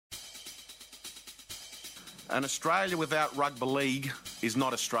An Australia without rugby league is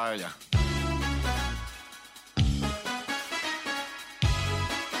not Australia.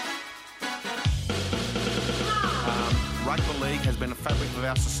 Rugby league has been a fabric of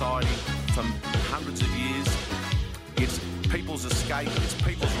our society for hundreds of years. It's people's escape, it's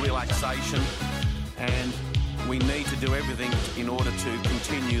people's relaxation, and we need to do everything in order to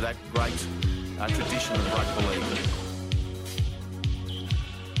continue that great tradition of rugby league.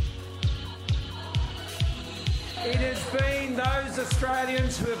 It has been those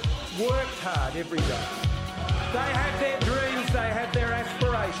Australians who have worked hard every day. They have their dreams, they have their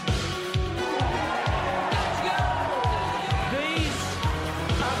aspirations. These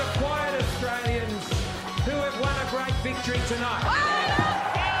are the quiet Australians who have won a great victory tonight.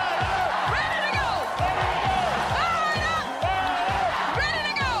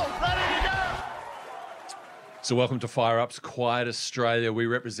 So welcome to Fire Up's Quiet Australia. We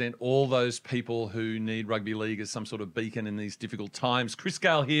represent all those people who need rugby league as some sort of beacon in these difficult times. Chris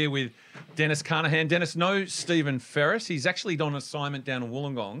Gale here with Dennis Carnahan. Dennis, no Stephen Ferris. He's actually on assignment down in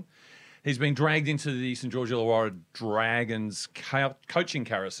Wollongong. He's been dragged into the St George Illawarra Dragons coaching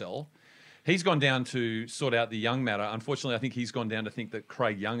carousel. He's gone down to sort out the Young matter. Unfortunately, I think he's gone down to think that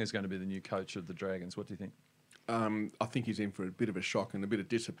Craig Young is going to be the new coach of the Dragons. What do you think? I think he's in for a bit of a shock and a bit of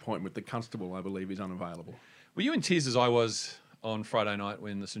disappointment. The constable, I believe, is unavailable. Were you in tears as I was on Friday night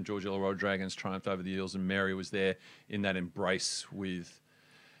when the St George Illawarra Dragons triumphed over the Eels and Mary was there in that embrace with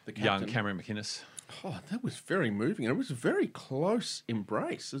The young captain. Cameron McInnes? Oh, that was very moving. And it was a very close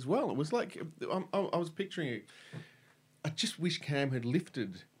embrace as well. It was like, I was picturing it. I just wish Cam had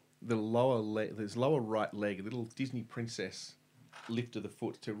lifted the lower leg, his lower right leg, a little Disney princess lift of the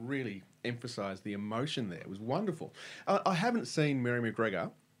foot to really emphasise the emotion there. It was wonderful. I haven't seen Mary McGregor.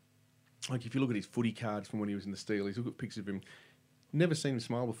 Like, if you look at his footy cards from when he was in the Steelers, look at pictures of him, never seen him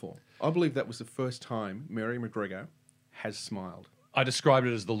smile before. I believe that was the first time Mary McGregor has smiled. I described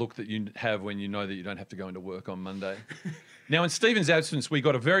it as the look that you have when you know that you don't have to go into work on Monday. Now, in Stephen's absence, we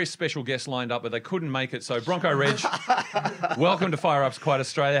got a very special guest lined up, but they couldn't make it. So, Bronco Reg, welcome to Fire Up's Quiet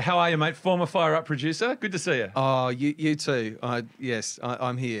Australia. How are you, mate? Former Fire Up producer. Good to see you. Oh, you too. Yes,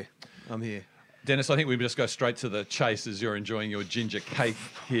 I'm here. I'm here. Dennis, I think we just go straight to the chase as you're enjoying your ginger cake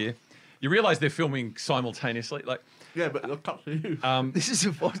here. You realise they're filming simultaneously, like. Yeah, but look up to you. This is a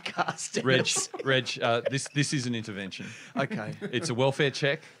podcast. Reg, this is an intervention. Okay. It's a welfare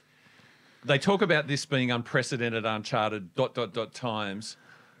check. They talk about this being unprecedented, uncharted, ... times.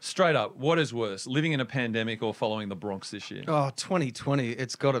 Straight up, what is worse, living in a pandemic or following the Bronx this year? Oh, 2020,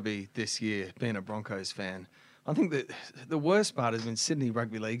 it's got to be this year, being a Broncos fan. I think that the worst part has been Sydney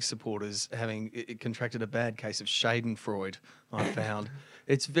Rugby League supporters having contracted a bad case of Schadenfreude, I found.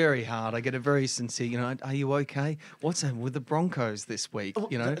 It's very hard. I get a very sincere, are you okay? What's happened with the Broncos this week,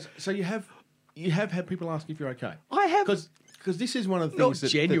 So you have had people ask if you're okay? I have. Because this is one of the Not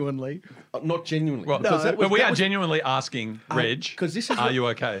things genuinely. Not genuinely. Well, Because but we are genuinely asking, Reg, this is are you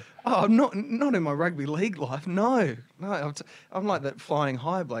okay? Oh, not in my rugby league life. No. I'm like that flying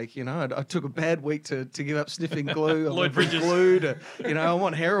high, Blake. I took a bad week to give up sniffing glue. Lloyd Bridges. Glue to, I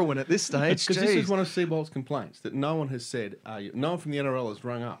want heroin at this stage. Because this Jeez. is one of Seabold's complaints, that no one has said, no one from the NRL has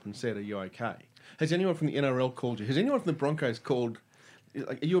rung up and said, are you okay? Has anyone from the NRL called you? Has anyone from the Broncos called...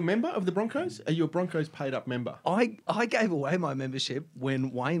 Are you a member of the Broncos? Are you a Broncos paid up member? I gave away my membership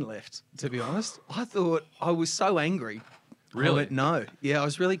when Wayne left, to be honest. I thought I was so angry. Really? I went, no. Yeah, I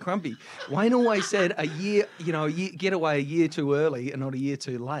was really grumpy. Wayne always said get away a year too early and not a year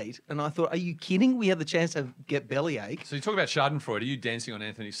too late. And I thought, are you kidding? We had the chance to get bellyache. So you talk about Schadenfreude. Are you dancing on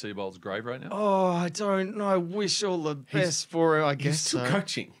Anthony Seabold's grave right now? Oh, I don't know. I wish all the best for her, I guess. He's still so.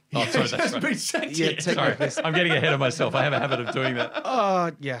 coaching. Oh, sorry, that's right. Been sacked Yeah, yet. Sorry, I'm getting ahead of myself. I have a habit of doing that.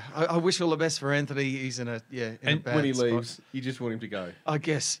 Oh, yeah. I wish all the best for Anthony. He's in a And bad When he spot. leaves, you just want him to go. I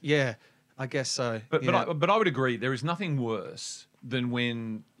guess, yeah. I guess so. But yeah. I would agree. There is nothing worse than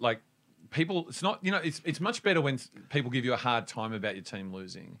when people. It's not it's much better when people give you a hard time about your team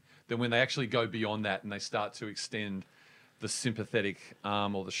losing than when they actually go beyond that and they start to extend the sympathetic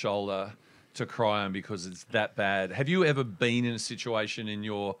arm or the shoulder to cry on because it's that bad. Have you ever been in a situation in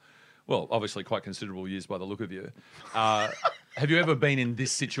your, well, obviously quite considerable years by the look of you, have you ever been in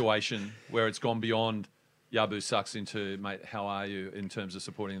this situation where it's gone beyond Yabu sucks into, mate, how are you in terms of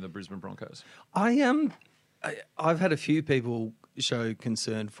supporting the Brisbane Broncos? I've had a few people show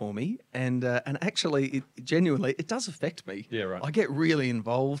concern for me, and actually, genuinely, it does affect me. Yeah, right. I get really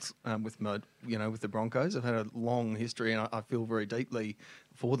involved with the Broncos. I've had a long history, and I feel very deeply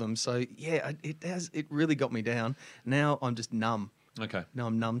for them. So yeah, it really got me down. Now I'm just numb. Okay. No,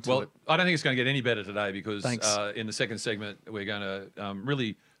 I'm numb to Well, it. I don't think it's going to get any better today because Thanks. in the second segment, we're going to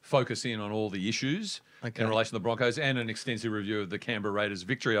really focus in on all the issues in relation to the Broncos and an extensive review of the Canberra Raiders'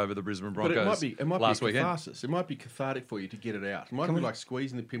 victory over the Brisbane Broncos But it might last be weekend. catharsis. It might be cathartic for you to get it out. It might be like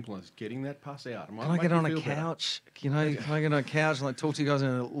squeezing the pimple and getting that pus out. It might Can I make get you on a feel better. couch? Can I get on a couch and like talk to you guys in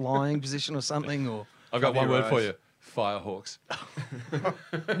a lying position or something? Or I've got Cover one your word for eyes. you. Firehawks.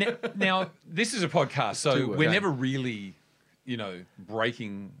 now, this is a podcast, so Two we're words. never really,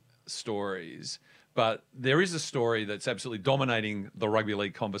 breaking stories. But there is a story that's absolutely dominating the rugby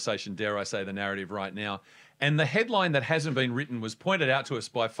league conversation, dare I say, the narrative right now. And the headline that hasn't been written was pointed out to us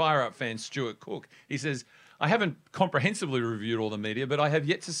by Fire Up fan Stuart Cook. He says, I haven't comprehensively reviewed all the media, but I have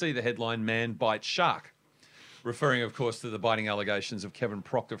yet to see the headline Man Bites Shark. Referring, of course, to the biting allegations of Kevin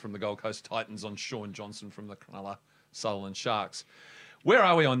Proctor from the Gold Coast Titans on Sean Johnson from the Cronulla Sutherland Sharks. Where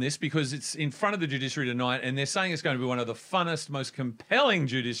are we on this? Because it's in front of the judiciary tonight, and they're saying it's going to be one of the funnest, most compelling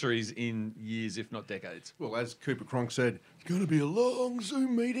judiciaries in years, if not decades. Well, as Cooper Cronk said, it's going to be a long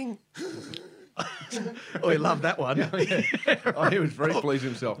Zoom meeting. oh, he loved that one. Oh, he was very pleased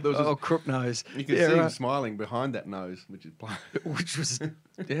with himself. There was Oh, crook nose. you could see him smiling behind that nose, which is Which was,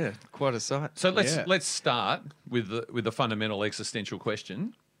 quite a sight. So Yeah. let's start with the fundamental existential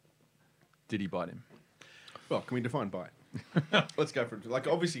question: did he bite him? well. Can we define bite? Let's go for it. Like,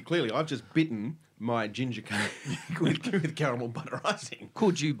 obviously, clearly, I've just bitten my ginger cake with caramel butter icing.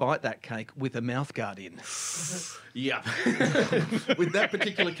 Could you bite that cake with a mouthguard in? Yeah. With that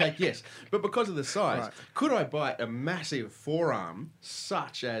particular cake, yes. But because of the size, Right. could I bite a massive forearm,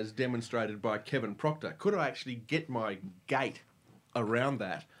 such as demonstrated by Kevin Proctor? Could I actually get my gait around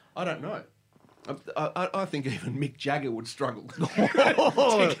that? I don't know. I think even Mick Jagger would struggle. The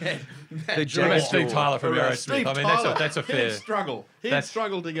What Jagger about Steve jaw. Tyler from Around Aerosmith? Steve I mean, Tyler, that's a fair He'd struggle. He'd that's-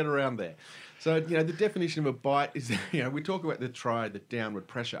 struggle to get around there. So, the definition of a bite is, we talk about the downward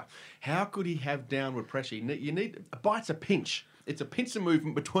pressure. How could he have downward pressure? A bite's a pinch. It's a pincer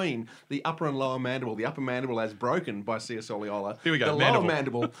movement between the upper and lower mandible. The upper mandible as broken by C.S. Oliola. Here we go, The mandible. lower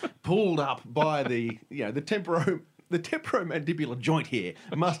mandible pulled up by the temporomandibular joint here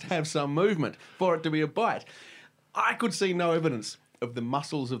must have some movement for it to be a bite. I could see no evidence of the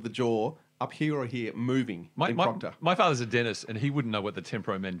muscles of the jaw up here or here moving in Proctor. My father's a dentist, and he wouldn't know what the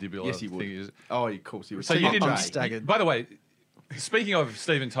temporomandibular Yes, he would. thing is. Oh, of course he would. So you I'm didn't. staggered. By the way, speaking of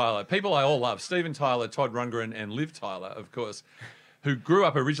Steven Tyler, people I all love: Steven Tyler, Todd Rundgren, and Liv Tyler, of course, who grew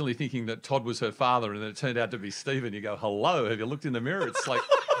up originally thinking that Todd was her father, and then it turned out to be Steven. You go, "Hello, have you looked in the mirror?" It's like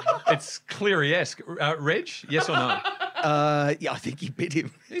it's Cleary-esque. Reg, yes or no? Yeah, I think he bit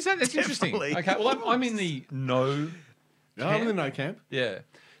him. That's interesting. Definitely. Okay, well, I'm in the no. No, I'm in the no camp. Yeah.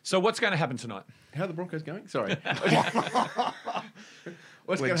 So what's going to happen tonight? How are the Broncos going? Sorry.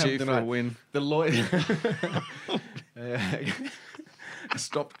 What's We're going to happen due for a tonight? win. The lawyer.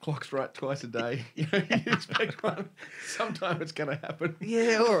 Stopped clocks right twice a day. You expect one. Sometime it's going to happen.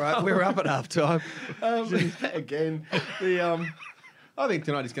 Yeah, all right. We're up at half time. Again, I think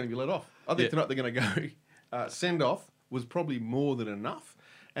tonight is going to be let off. I think tonight they're going to go send off was probably more than enough.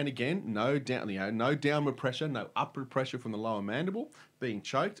 And again, no downward pressure, no upward pressure from the lower mandible being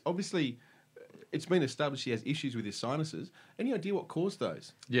choked. Obviously, it's been established he has issues with his sinuses. Any idea what caused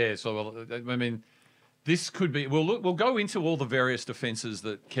those? Yeah, so I mean, this could be. We'll go into all the various defences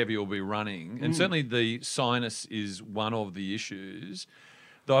that Kevy will be running, and certainly the sinus is one of the issues.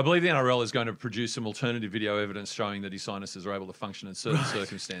 Though I believe the NRL is going to produce some alternative video evidence showing that his sinuses are able to function in certain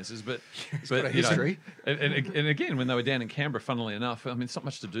circumstances. But got a history. And again, when they were down in Canberra, funnily enough, I mean, it's not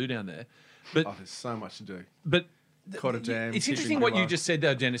much to do down there. But Oh, there's so much to do. but Cotter jam, it's interesting tipping what you below. just said,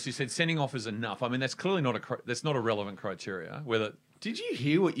 though, Dennis. You said sending off is enough. I mean, that's clearly not that's not a relevant criteria. Whether Did you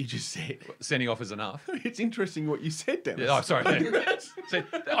hear what you just said? sending off is enough. It's interesting what you said, Dennis. Yeah, oh, sorry. See,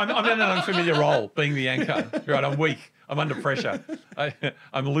 I'm in an unfamiliar role, being the anchor. Right, I'm weak. I'm under pressure.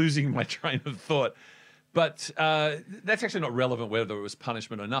 I'm losing my train of thought. But that's actually not relevant whether it was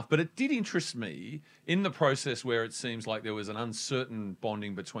punishment or enough. But it did interest me in the process where it seems like there was an uncertain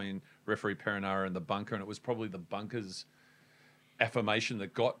bonding between referee Perinara and the bunker, and it was probably the bunker's affirmation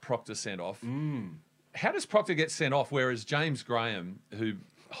that got Proctor sent off. How does Proctor get sent off, whereas James Graham, who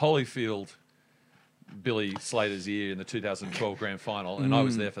Holyfield, Billy Slater's ear in the 2012 grand final, and I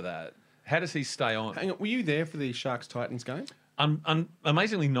was there for that, how does he stay on? Hang on, were you there for the Sharks-Titans game?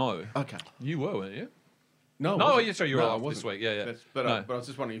 Amazingly, no. Okay. You were, weren't you? No, I No, wasn't. yeah, sorry, you were No, I off this wasn't. week. Yeah. But No. I was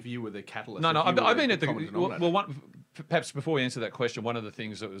just wondering if you were the catalyst. No, if you I've were been at the common denominator. perhaps before we answer that question, one of the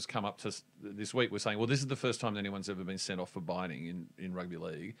things that was come up to this week was saying, well, this is the first time anyone's ever been sent off for biting in rugby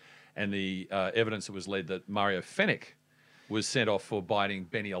league, and the evidence that was led that Mario Fenech was sent off for biting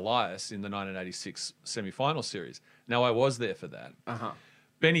Benny Elias in the 1986 semi-final series. Now, I was there for that. Uh-huh.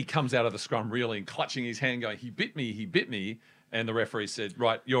 Benny comes out of the scrum reeling, clutching his hand, going, he bit me, And the referee said,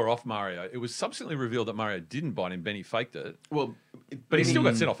 right, you're off, Mario. It was subsequently revealed that Mario didn't bite him. Benny faked it. Well, But he still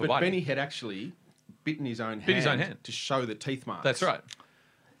got sent off for but biting. Benny had actually bitten his own hand. Bit his own hand. To show the teeth marks. That's right.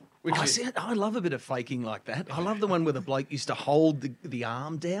 Which I is- see. I love a bit of faking like that. I love the one where the bloke used to hold the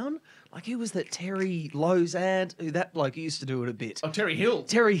arm down. Like, who was that? Terry Lowe's ad? That bloke used to do it a bit. Oh, Terry Hill.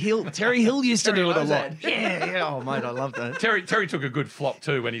 Terry Hill used to Terry do it a Lowe's lot. ad. Yeah. Oh, mate, I love that. Terry took a good flop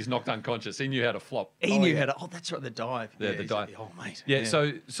too when he's knocked unconscious. He knew how to flop. He knew how to. Oh, that's right, the dive. Yeah, the dive. Oh, mate. Yeah,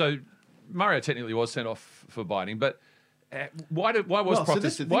 so Mario technically was sent off for biting, but why was so Proctor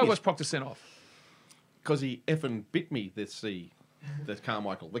that's the thing is- Proctor sent off? Because he effing bit me, the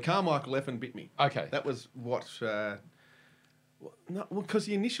Carmichael. The Carmichael effing bit me. Okay. That was what... because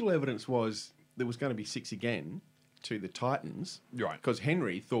the initial evidence was there was going to be 6 again to the Titans. Right. Because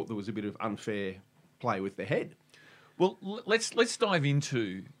Henry thought there was a bit of unfair play with the head. Well, let's dive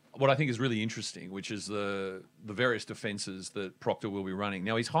into what I think is really interesting, which is the various defences that Proctor will be running.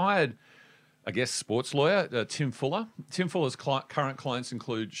 Now, he's hired, I guess, sports lawyer Tim Fuller. Tim Fuller's current clients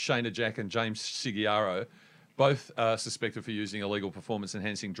include Shayna Jack and James Sigiaro, both suspected for using illegal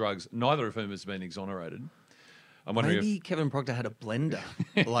performance-enhancing drugs, neither of whom has been exonerated. I'm wondering Maybe Kevin Proctor had a blender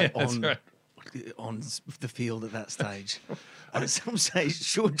like that's right. on the field at that stage. And some say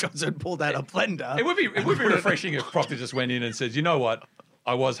Sean Johnson pulled out a blender. It would be refreshing if Proctor just went in and said, "You know what?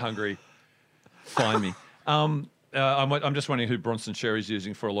 I was hungry. Fine me." I'm just wondering who Bronson Sherry's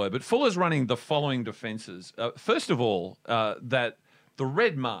using for a lawyer. But Fuller's running the following defences. First of all, that the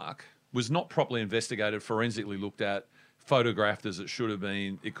red mark was not properly investigated, forensically looked at, photographed as it should have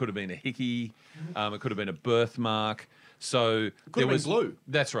been. It could have been a hickey. It could have been a birthmark. So Could have been glue.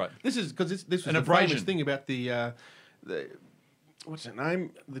 That's right. This is because this was An the abrasion. famous thing about the what's her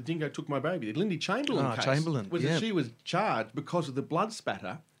name? The dingo took my baby. The Lindy Chamberlain case. Chamberlain, Was yeah. that she was charged because of the blood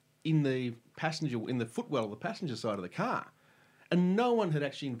spatter in the footwell of the passenger side of the car, and no one had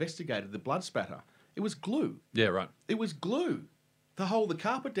actually investigated the blood spatter. It was glue. Yeah, right. It was glue to hold the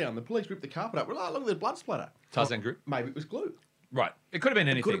carpet down. The police ripped the carpet up. Well, oh, look at the blood splatter. Tarzan grip. Maybe it was glue. Right. It could have been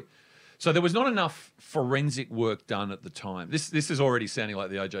anything. could've- So there was not enough forensic work done at the time. This is already sounding like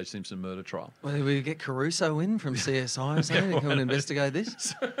the O.J. Simpson murder trial. Well, we get Caruso in from CSI or something to come and investigate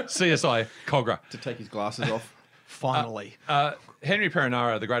this. CSI Cogra. To take his glasses off. Finally. Henry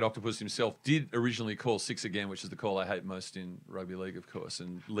Perinara, the great octopus himself, did originally call 6 again, which is the call I hate most in rugby league, of course,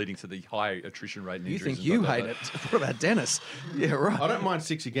 and leading to the high attrition rate and You injuries. think and you stuff like hate that. it? What about Dennis? Yeah, right. I don't mind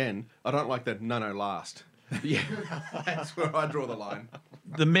 6 again. I don't like that no last. Yeah. That's where I draw the line.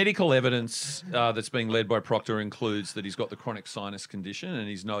 The medical evidence that's being led by Proctor includes that he's got the chronic sinus condition and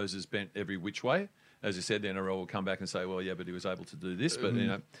his nose is bent every which way. As you said, the NRL will come back and say, well, yeah, but he was able to do this. But, you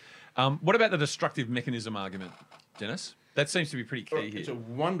know. What about the destructive mechanism argument, Dennis? That seems to be pretty key It's here. a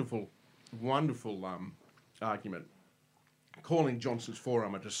wonderful argument. Calling Johnson's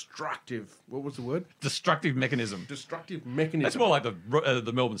forearm a destructive, what was the word? Destructive mechanism. Destructive mechanism. That's more like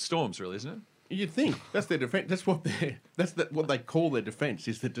the Melbourne Storms, really, isn't it? You'd think that's their defense. That's what they call their defense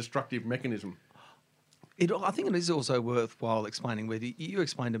is the destructive mechanism. I think it is also worthwhile explaining where you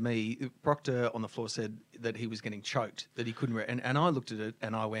explained to me, Proctor on the floor said that he was getting choked, that he couldn't... And I looked at it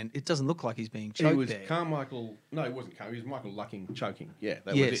and I went, it doesn't look like he's being choked He was there. Carmichael. No, he wasn't Carmichael. He was Michael Lucking choking. Yeah,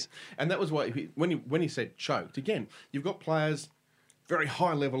 that Yes. was it. And that was why when he said choked again, you've got players very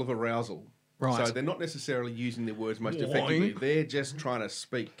high level of arousal. Right. So they're not necessarily using their words most Boing. effectively. They're just trying to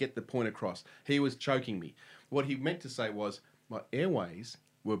speak, get the point across. He was choking me. What he meant to say was my airways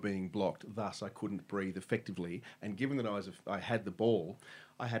were being blocked, thus I couldn't breathe effectively. And given that I had the ball,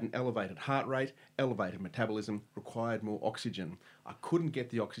 I had an elevated heart rate, elevated metabolism, required more oxygen. I couldn't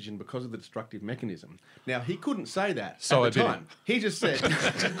get the oxygen because of the destructive mechanism. Now, he couldn't say that So at the I bit time. He just said...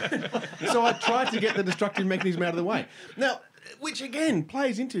 So I tried to get the destructive mechanism out of the way. Now, which again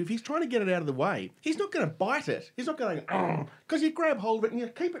plays into, if he's trying to get it out of the way, he's not going to bite it. He's not going, because you grab hold of it and you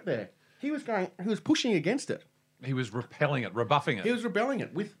keep it there. He was pushing against it. He was repelling it, rebuffing it. He was rebelling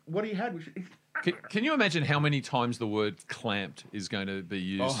it with what he had. Which, Can you imagine how many times the word clamped is going to be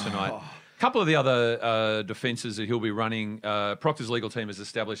used tonight? A couple of the other defences that he'll be running, Proctor's legal team has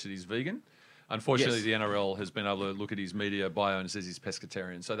established that he's vegan. Unfortunately, Yes. the NRL has been able to look at his media bio and says he's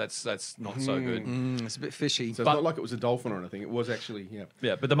pescatarian. So that's not so good. It's a bit fishy. so it's not like it was a dolphin or anything. It was actually, yeah.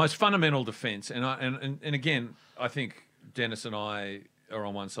 Yeah, but the most fundamental defence, and again, I think Dennis and I are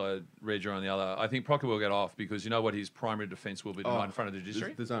on one side, Reg are on the other. I think Proctor will get off because you know what his primary defence will be tonight in front of the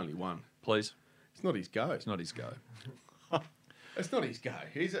judiciary? There's only one. Please. It's not his go. It's not his go. It's not his go.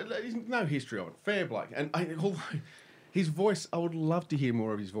 He's no history of it. Fair bloke. And although his voice, I would love to hear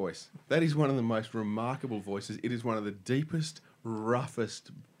more of his voice. That is one of the most remarkable voices. It is one of the deepest,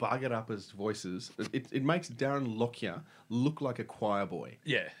 roughest, buggered-uppest voices. It makes Darren Lockyer look like a choir boy.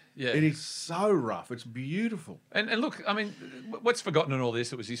 Yeah. It is so rough. It's beautiful. And look, I mean, what's forgotten in all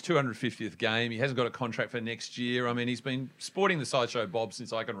this? It was his 250th game. He hasn't got a contract for next year. I mean, he's been sporting the Sideshow Bob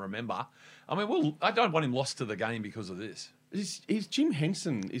since I can remember. I mean, I don't want him lost to the game because of this. Is Jim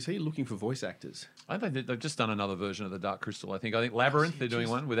Henson, is he looking for voice actors? I think they've just done another version of the Dark Crystal. I think Labyrinth, they're doing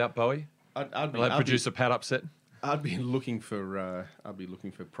one without Bowie. I'd They'll have producer Pat upset. I'd be looking for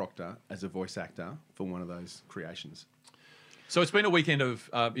Proctor as a voice actor for one of those creations. So it's been a weekend of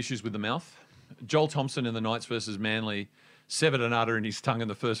issues with the mouth. Joel Thompson in the Knights versus Manly severed an udder in his tongue in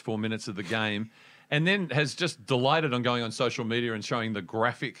the first 4 minutes of the game, and then has just delighted on going on social media and showing the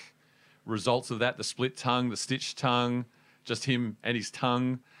graphic results of that, the split tongue, the stitched tongue, just him and his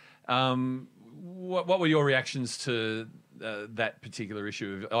tongue. What were your reactions to that particular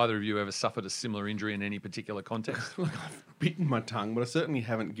issue? Have either of you ever suffered a similar injury in any particular context? Look, I've bitten my tongue, but I certainly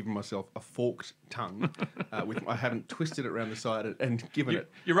haven't given myself a forked tongue. I haven't twisted it around the side and given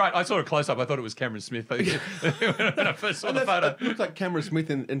it. You're right. I saw a close-up. I thought it was Cameron Smith when I first saw the photo. It looked like Cameron Smith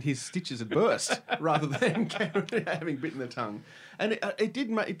and his stitches had burst rather than Cameron having bitten the tongue. And it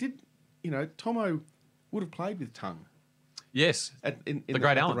did. You know, Tomo would have played with tongue. Yes, in the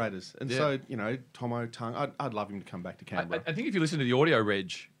great Allen. Raiders. And so, you know, Tomo, tongue, I'd love him to come back to Canberra. I think if you listen to the audio,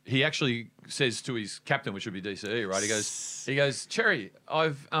 Reg, he actually says to his captain, which would be DCE, right? He goes, Cherry,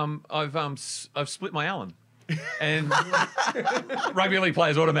 I've split my Allen. And rugby league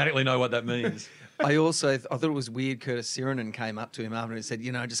players automatically know what that means. I thought it was weird. Curtis Sirenen came up to him after and said,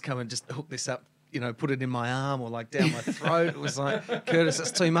 you know, just come and just hook this up, you know, put it in my arm or like down my throat. It was like, Curtis,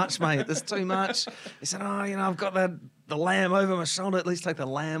 that's too much, mate. That's too much. He said, oh, you know, I've got the lamb over my shoulder. At least take the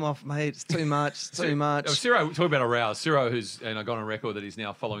lamb off, mate. It's too much. It's too much. Ciro, talk about a row. Ciro, and I got on record that he's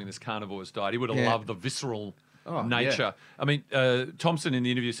now following this carnivore's diet. He would have loved the visceral nature. Yeah. I mean, Thompson in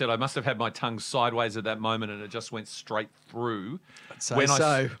the interview said, I must have had my tongue sideways at that moment and it just went straight through. When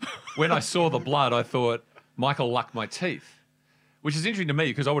I saw the blood, I thought, Michael lucked my teeth. Which is interesting to me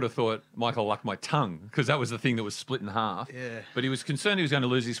because I would have thought Michael lucked my tongue because that was the thing that was split in half. Yeah. But he was concerned he was going to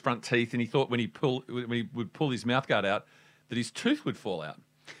lose his front teeth, and he thought when he would pull his mouthguard out that his tooth would fall out.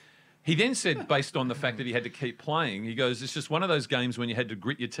 He then said, based on the fact that he had to keep playing, he goes, it's just one of those games when you had to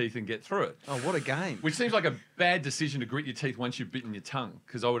grit your teeth and get through it. Oh, what a game. Which seems like a bad decision to grit your teeth once you've bitten your tongue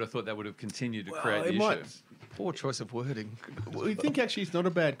because I would have thought that would have continued to create the issue. Poor choice of wording. Well, you think actually it's not a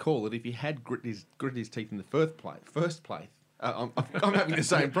bad call that if he had gritted his teeth in the first play, I'm having the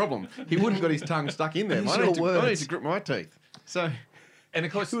same problem. He wouldn't have got his tongue stuck in there. I need to grit my teeth. So, and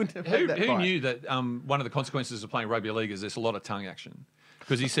of course, who knew that one of the consequences of playing rugby league is there's a lot of tongue action?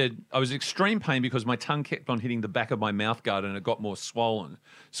 Because he said, I was in extreme pain because my tongue kept on hitting the back of my mouth guard and it got more swollen.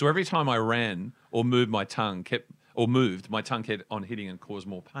 So every time I ran or moved, my tongue kept on hitting and caused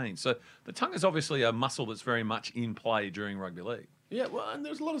more pain. So the tongue is obviously a muscle that's very much in play during rugby league. Yeah, well, and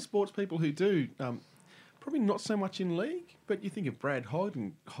there's a lot of sports people who do. Probably not so much in league, but you think of Brad Hogg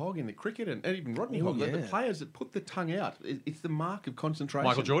in the cricket and even Rodney Hogg, the players that put the tongue out. It's the mark of concentration.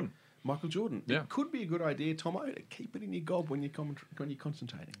 Michael Jordan. Yeah. It could be a good idea, Tomo, to keep it in your gob when you're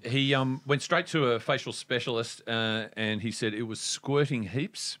concentrating. He went straight to a facial specialist and he said it was squirting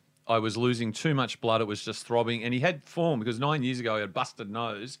heaps. I was losing too much blood. It was just throbbing. And he had form because 9 years ago he had a busted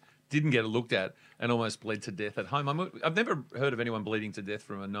nose, didn't get it looked at, and almost bled to death at home. I've never heard of anyone bleeding to death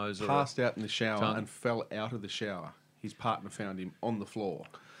from a nose or passed out in the shower and fell out of the shower. His partner found him on the floor.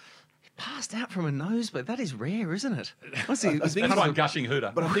 He passed out from a nosebleed. That is rare, isn't it? I think it's one gushing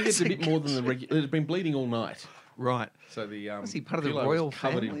hooter. But I think it's a bit more than the regular. It's been bleeding all night. Right. So the was he part of the royal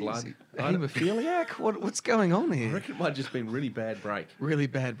covered family? in blood. Haemophiliac? What's going on here? I reckon it might have just been really bad break. Really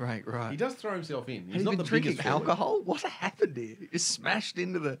bad break, right. He does throw himself in. He's Has not he been the drinking biggest alcohol? What happened here? He just smashed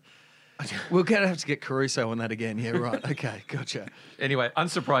into the... We're going to have to get Caruso on that again. Yeah, right. Okay, gotcha. Anyway,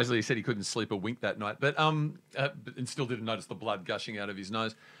 unsurprisingly, he said he couldn't sleep a wink that night, but and still didn't notice the blood gushing out of his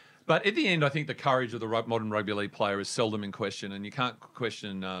nose. But at the end, I think the courage of the modern rugby league player is seldom in question, and you can't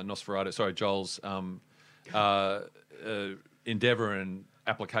question Joel's endeavour and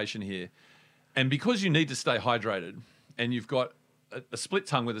application here. And because you need to stay hydrated, and you've got a split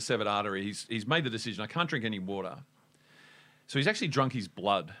tongue with a severed artery, he's made the decision, I can't drink any water. So he's actually drunk his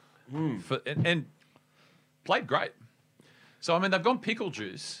blood and played great. So, I mean, they've gone pickle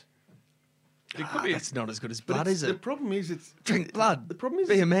juice. It could be that's not as good as blood, is it? The problem is drink blood. The problem is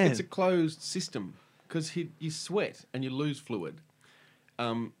be a man. It's a closed system because you sweat and you lose fluid.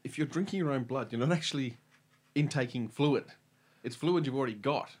 If you're drinking your own blood, you're not actually intaking fluid. It's fluid you've already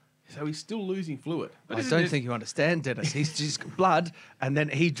got. So he's still losing fluid. But I don't think you understand, Dennis. He's just blood, and then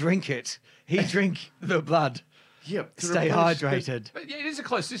he drink it. He drink the blood. Yep. to Stay replenish- hydrated. But yeah, it is a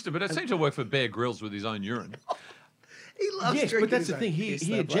close system, but it seemed to work for Bear Grylls with his own urine. He loves Yes, drinking but that's his the thing. own He piss,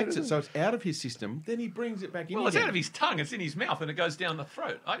 he though, ejects bloke. it, so it's out of his system. Then he brings it back in. Well, it's again. out of his tongue, it's in his mouth, and it goes down the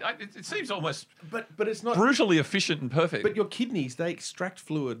throat. It seems almost But it's not. brutally efficient and perfect. But your kidneys, they extract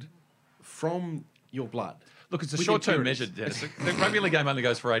fluid from your blood. Look, it's a with short-term impurities. measure, Dennis. The rugby league game only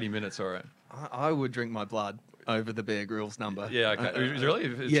goes for 80 minutes, all right. I would drink my blood over the Bear Grylls number. Yeah, okay. Really?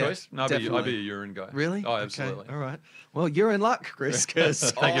 A yeah, choice? No, I'd definitely. be a urine guy. Really? Oh, Okay, absolutely. all right. Well, you're in luck, Chris,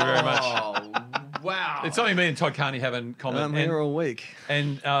 because Thank you very much. Oh, wow. It's something me and Todd Carney have in common. I'm here all week.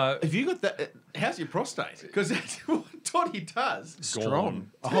 and Have you got that? How's your prostate? Because that's what Toddy does. Strong.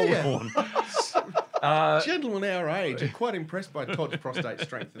 Oh, Yeah. gone. Gentlemen our age are quite impressed by Todd's prostate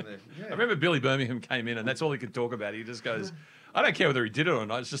strength. In there. Yeah. I remember Billy Birmingham came in, and that's all he could talk about. He just goes, I don't care whether he did it or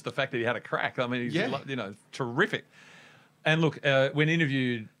not. It's just the fact that he had a crack. I mean, he's terrific. And look, when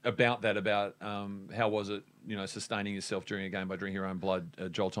interviewed about how was it, sustaining yourself during a game by drinking your own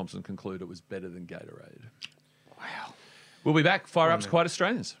blood, Joel Thompson concluded it was better than Gatorade. Wow. We'll be back. Fire Up's Quite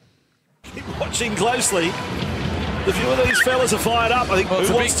Australians. Keep watching closely. The few of these fellas are fired up. I think Well, it's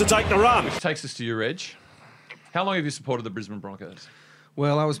who a wants big- to take the run? Which takes us to you, Reg. How long have you supported the Brisbane Broncos?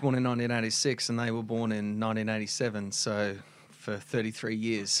 Well, I was born in 1986 and they were born in 1987, so for 33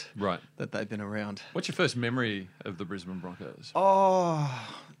 years Right. that they've been around. What's your first memory of the Brisbane Broncos? Oh,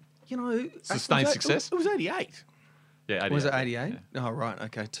 Sustained success? It was 88. Yeah, 88. Was it 88? Yeah. Oh, right.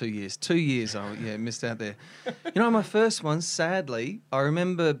 Okay, 2 years. 2 years. Oh, yeah, missed out there. My first one, sadly, I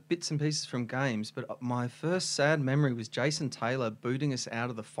remember bits and pieces from games, but my first sad memory was Jason Taylor booting us out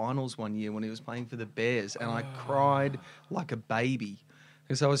of the finals one year when he was playing for the Bears, and I cried like a baby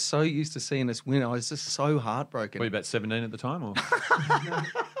because I was so used to seeing us win. I was just so heartbroken. Were you about 17 at the time? Or?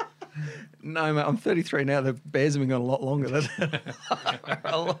 No, mate, I'm 33 now. The Bears have been going a lot longer than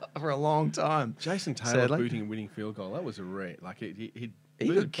for a long time. Jason Taylor Sadly. booting a winning field goal. That was a rare. Like he He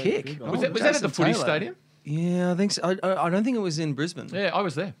could kick. Was that at the footy Taylor. stadium? Yeah, I think so. I don't think it was in Brisbane. Yeah, I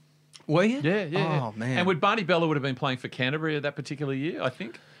was there. Were you? Yeah. Oh, man. And would Marty Bella would have been playing for Canterbury at that particular year, I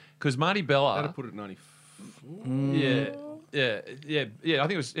think, because Marty I'd Bella. have put it at 94. Yeah. I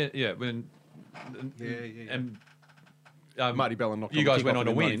think it was when. And Marty Bella knocked you on the guys kick went off on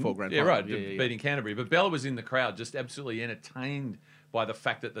to in the win. 94 grand Yeah, final. right, beating Canterbury. But Bella was in the crowd, just absolutely entertained by the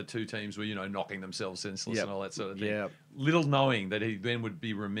fact that the two teams were, knocking themselves senseless Yep. and all that sort of thing. Yep. Little knowing that he then would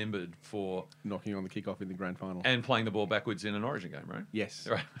be remembered for Knocking on the kickoff in the grand final. and playing the ball backwards in an Origin game, right? Yes.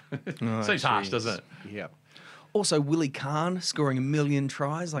 Right. Oh, Seems harsh, jeez. doesn't it? Yeah. Also, Willie Kahn scoring 1 million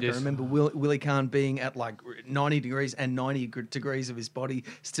tries. Like Yes. I remember Willie Kahn being at like 90 degrees and 90 degrees of his body,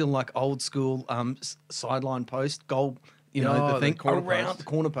 still like old school sideline post goal. Oh, the thing the corner around post. the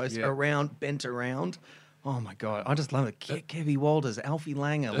corner post, Yeah. bent around. Oh my god, I just love it. Kevy Walters, Alfie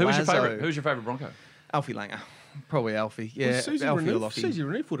Langer, Who was your Lazo. favourite? Who was your favourite Bronco? Alfie Langer, probably Alfie. Yeah, Well, Susie Alfie or Renouf. Lockie. Susie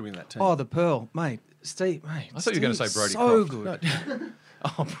Renouf would have been in that team. Oh, the Pearl, mate. Steve, mate. I thought you were going to say Brodie So Croft. good.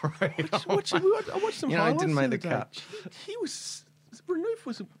 Oh, Brody. I watched some He highlights didn't make the other day. cut. He was Renouf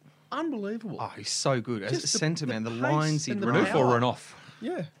was unbelievable. Oh, he's so good. As a Just the centre man, the pace lines he'd and the run. Renouf or power. Renouf?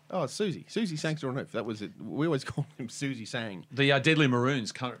 Yeah. Oh, Susie Sang to Renouf. That was it. We always called him Susie Sang. The Deadly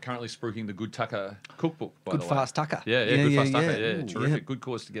Maroons currently spruiking the Good Tucker cookbook, by Good the way. Fast Tucker. Yeah, Good Fast Tucker. yeah. Yeah, Ooh, terrific. yeah. Good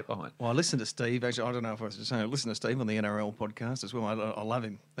cause to get behind. Well, I listened to Steve. Actually, I don't know if I was just saying, I listened to Steve on the NRL podcast as well. I love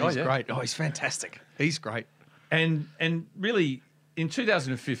him. Oh, He's yeah. great. Oh, he's fantastic. He's great. And really, in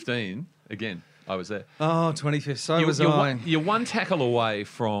 2015, again, I was there. Oh, 25th. So You- was you're, I. one, you're one tackle away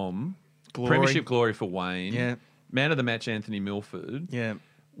from Glory. premiership glory for Wayne. Yeah. Man of the match, Anthony Milford. Yeah.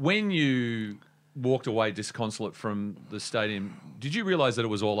 When you walked away disconsolate from the stadium, did you realise that it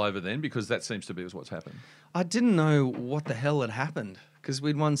was all over then? Because that seems to be what's happened. I didn't know what the hell had happened because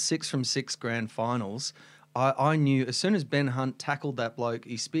we'd won 6 from 6 grand finals. I knew as soon as Ben Hunt tackled that bloke,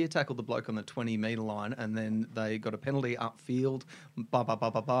 he spear tackled the bloke on the 20-metre line, and then they got a penalty upfield.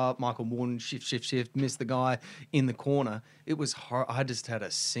 Michael Warden shift, missed the guy in the corner. It was I just had a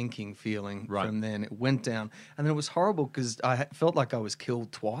sinking feeling Right. from then. It went down, and then it was horrible because I felt like I was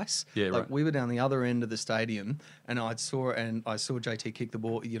killed twice. Yeah, like right. we were down the other end of the stadium, and I saw JT kick the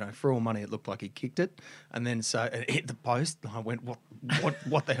ball. For all money, it looked like he kicked it, and then so it hit the post. And I went,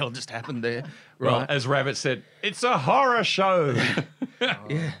 what the hell just happened there? Well, as Rabbit said, it's a horror show.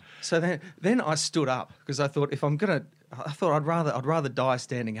 Yeah. So then I stood up because I thought I'd rather die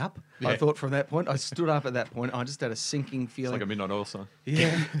standing up. I Yeah. thought from that point I stood up at that point. I just had a sinking It's feeling. like a Midnight Oil song.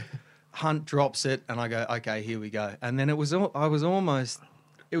 Yeah. Hunt drops it, and I go, okay, here we go. And then I was almost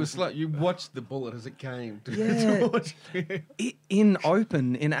It was like you watched the bullet as it came. Yeah. In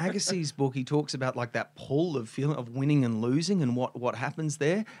Agassi's book, he talks about like that pull of feeling of winning and losing and what happens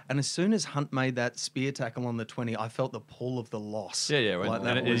there. And as soon as Hunt made that spear tackle on the 20, I felt the pull of the loss. Yeah.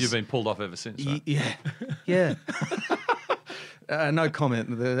 Like You've been pulled off ever since. Right? Yeah. No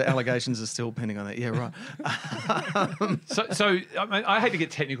comment. The allegations are still pending on that. Yeah, right. So I mean, I hate to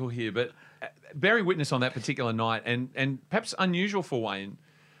get technical here, but bearing witness on that particular night, and perhaps unusual for Wayne,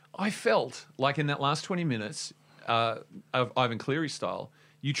 I felt like in that last 20 minutes of Ivan Cleary style,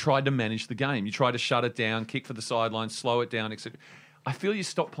 you tried to manage the game. You tried to shut it down, kick for the sidelines, slow it down, etc. I feel you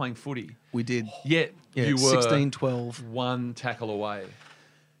stopped playing footy. We did. Yet you were 16-12. one tackle away.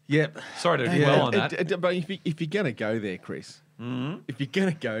 Yep. Sorry to dwell on that. But if you're going to go there, Chris, if you're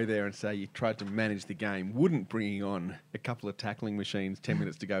going to go there and say you tried to manage the game, wouldn't bringing on a couple of tackling machines 10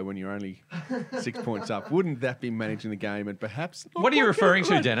 minutes to go when you're only 6 points up, wouldn't that be managing the game and perhaps... What are you referring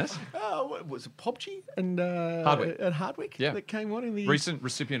to, Dennis? What was it, Popchi and Hardwick Yeah. that came on in the... Recent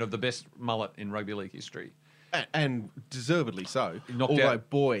recipient of the best mullet in rugby league history. And deservedly so. Knocked Although, out.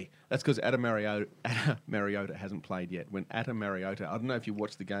 boy, that's because Adam Mariota hasn't played yet. When Adam Mariota, I don't know if you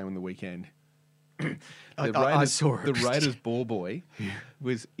watched the game on the weekend. I saw it. The Raiders ball boy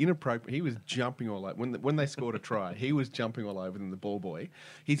was inappropriate. He was jumping all over. When they scored a try, he was jumping all over them, the ball boy.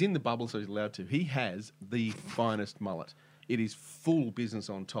 He's in the bubble, so he's allowed to. He has the finest mullet. It is full business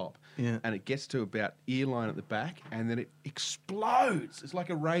on top. Yeah. And it gets to about ear line at the back, and then it explodes. It's like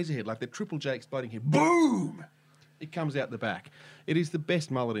a razor head, like the Triple J exploding head. Boom! It comes out the back. It is the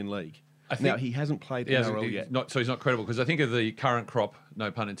best mullet in league. Now, he hasn't played NRL yet. So he's not credible, because I think of the current crop,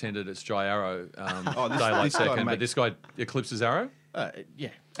 no pun intended, it's Jai Arrow, daylight this guy second, but makes- this guy eclipses Arrow. Yeah,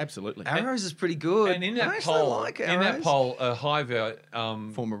 absolutely. Arrows is pretty good. And in I that actually poll, like in that Arrows. poll, Hiver,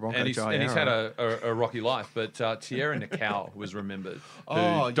 Former Bronco and he's Jai had Arrow. a rocky life, but Tierra Nakau was remembered, who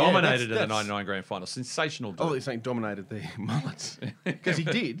Oh, yeah, dominated in the that's- 99 grand final. Sensational dude. Oh, he's saying dominated the mullets. Because he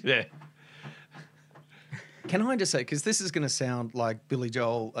did. Yeah. Can I just say, because this is going to sound like Billy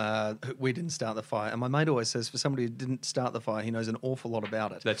Joel, we didn't start the fire. And my mate always says, for somebody who didn't start the fire, he knows an awful lot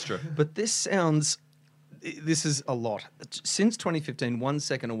about it. That's true. But this is a lot. Since 2015, 1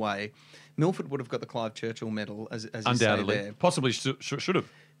 second away, Milford would have got the Clive Churchill medal, as you Undoubtedly. say there. Possibly should have.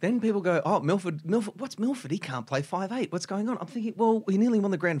 Then people go, oh, Milford, what's Milford? He can't play 5'8". What's going on? I'm thinking, well, he nearly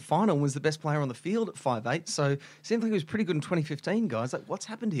won the grand final and was the best player on the field at 5'8". So it seemed like he was pretty good in 2015, guys. Like, what's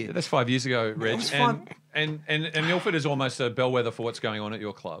happened here? Yeah, that's 5 years ago, Reg. was And Milford is almost a bellwether for what's going on at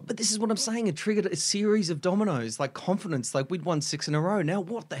your club. But this is what I'm saying. It triggered a series of dominoes, like confidence. Like, we'd won 6 in a row. Now,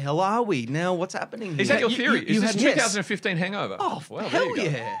 what the hell are we? Now, what's happening here? Is that your theory? You Is this had- yes. 2015 hangover? Oh, well, hell there you go.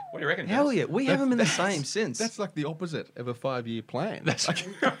 yeah. What do you reckon? Hell Dennis? yeah. We haven't been the same since. That's like the opposite of a 5-year plan. That's I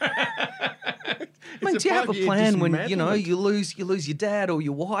mean, It's do you have a 5-year plan when, dismantlement. you lose your dad or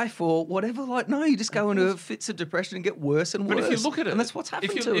your wife or whatever? Like, no, you just go into fits of depression and get worse and worse. But if you look at it, and that's what's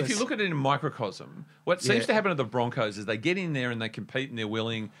happened if to us. If you look at it in a microcosm, what seems Yeah. to happen to the Broncos is they get in there and they compete and they're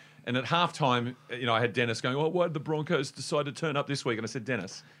willing. And at halftime, I had Dennis going, "Oh, why did the Broncos decide to turn up this week?" And I said,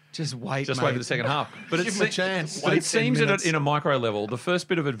 "Dennis, just wait, just mate. wait for the second half." But Give him a chance. But Wait it 10 seems minutes. that in a micro level, the first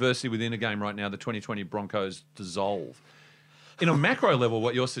bit of adversity within a game right now, the 2020 Broncos dissolve. In a macro level,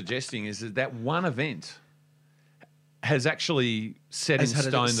 what you're suggesting is that one event has actually set in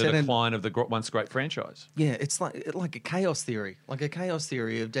stone the decline of the once great franchise. Yeah, it's like a chaos theory,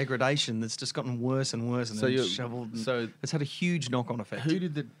 of degradation that's just gotten worse and worse and So then you're- shoveled. so- it's had a huge knock-on effect. Who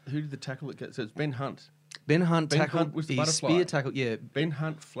did the tackle that get? So it's Ben Hunt. Ben Hunt Ben tackled Hunt was the the butterfly. spear tackle. Yeah, Ben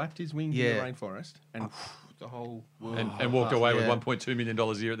Hunt flapped his wings in Yeah. the rainforest and the whole world. And walked away with yeah. $1.2 million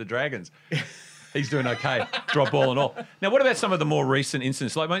a year at the Dragons. He's doing okay, drop ball and all. Now, what about some of the more recent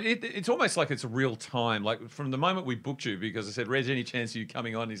incidents? Like, it's almost like it's real time. Like, from the moment we booked you, because I said, "Reg, any chance of you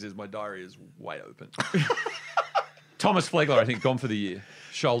coming on?" He says, "My diary is way open." Thomas Flegler, I think, gone for the year.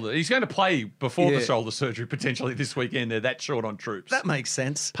 Shoulder. He's going to play before the Yeah. shoulder surgery potentially this weekend. They're that short on troops. that makes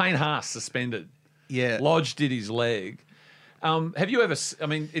sense. Payne Haas suspended. Yeah. Lodge did his leg. Have you ever? I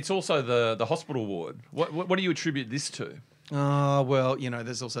mean, it's also the hospital ward. What do you attribute this to? Oh, well,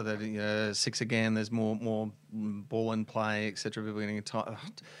 there's also that 6 again. There's more ball in play, etc. People getting tired.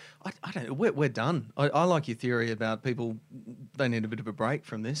 I don't know. We're done. I like your theory about people. They need a bit of a break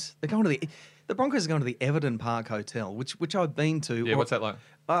from this. They're going to the Broncos are going to the Everton Park Hotel, which I've been to. Yeah, what's that like?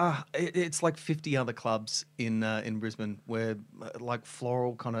 It's like 50 other clubs in Brisbane where like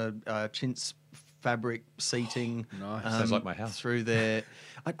floral kind of chintz fabric seating. Nice. Sounds like my house. Through there.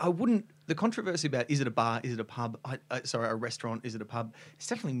 I wouldn't. The controversy about is it a bar, is it a pub? A restaurant, is it a pub? It's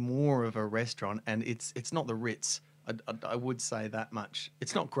definitely more of a restaurant, and it's not the Ritz. I would say that much.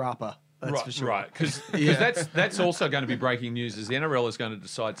 It's not grappa. That's for sure. Right, because that's also going to be breaking news. As the NRL is going to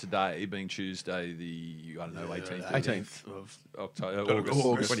decide today, being Tuesday, the 18th of October,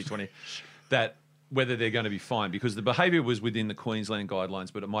 August 2020, that whether they're going to be fined because the behaviour was within the Queensland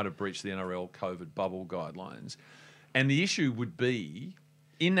guidelines, but it might have breached the NRL COVID bubble guidelines. And the issue would be,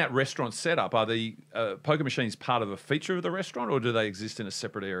 in that restaurant setup, are the poker machines part of a feature of the restaurant or do they exist in a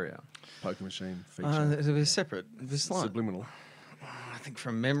separate area? Poker machine feature. They're separate. Subliminal. I think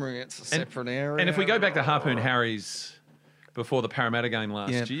from memory, it's a separate area. And if we go back to Harpoon Harry's before the Parramatta game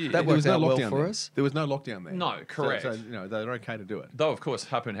last year... That worked out well for us. There was no lockdown there. No, correct. So they're okay to do it. Though, of course,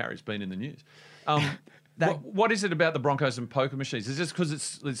 Harpoon Harry's been in the news. What is it about the Broncos and poker machines? Is it just because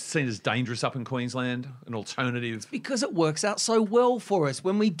it's seen as dangerous up in Queensland, an alternative? Because it works out so well for us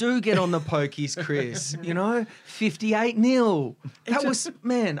when we do get on the pokies, Chris. 58-0. That was,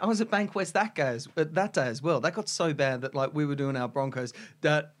 man, I was at Bankwest that day as well. That got so bad that we were doing our Broncos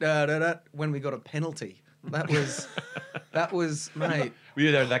when we got a penalty. That was, mate. Were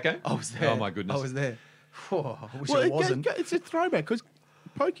you there at that game? I was there. Oh, my goodness. I was there. Oh, I wish I wasn't. It's a throwback because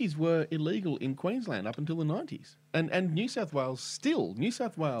pokies were illegal in Queensland up until the 90s. And New South Wales,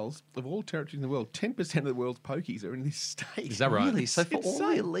 of all territories in the world, 10% of the world's pokies are in this state. Is that right? Really? So for all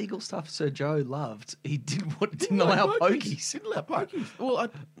the illegal stuff Sir Joe loved, he didn't allow pokies. Didn't allow pokies. Well,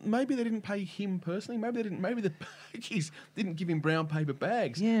 maybe they didn't pay him personally. Maybe the pokies didn't give him brown paper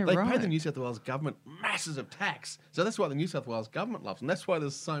bags. Yeah, they right. paid the New South Wales government masses of tax. So that's why the New South Wales government loves them. That's why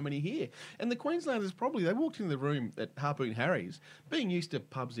there's so many here. And the Queenslanders they walked into the room at Harpoon Harry's, being used to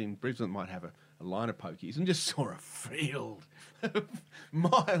pubs in Brisbane that might have a line of pokies, and just saw a field of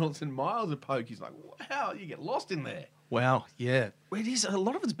miles and miles of pokies. Like, wow, you get lost in there. Wow, yeah. It is. A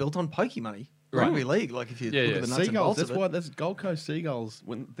lot of it's built on pokey money. Rugby league, if you look at the nuts and bolts That's of why it. that's Gold Coast Seagulls,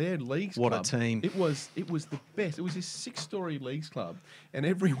 when their leagues What club, a team. It was the best. It was this 6-story leagues club, and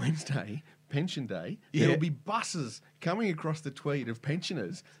every Wednesday, pension day, there will be buses coming across the Tweed of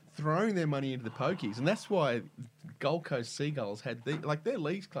pensioners throwing their money into the pokies, and that's why Gold Coast Seagulls had their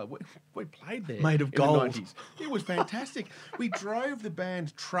leagues club. We played there, made of in gold. The 90s. It was fantastic. We drove the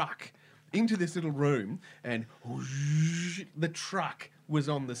band truck into this little room, and whoosh, the truck was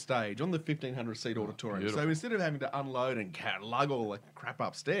on the stage, on the 1,500-seat auditorium. Beautiful. So instead of having to unload and lug all the crap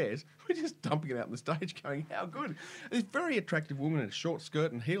upstairs, we're just dumping it out on the stage going, how good. This very attractive woman in a short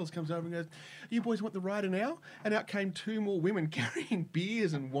skirt and heels comes over and goes, you boys want the rider now? And out came 2 more women carrying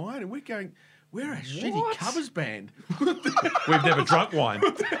beers and wine, and we're going, we're a shitty covers band. We've never drunk wine.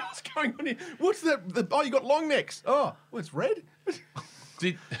 What the hell's going on here? What's that? Oh, you got long necks. Oh, well, it's red.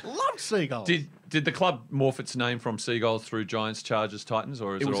 Loved Seagulls. Did the club morph its name from Seagulls through Giants, Chargers, Titans,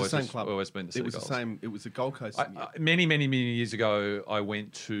 or is it was always the same club. Always been the Seagulls? It was the same. It was the Gold Coast. Many years ago, I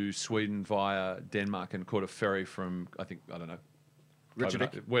went to Sweden via Denmark and caught a ferry from I don't know,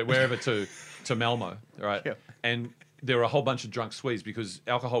 wherever to Malmo, right? Yeah. And there were a whole bunch of drunk Swedes because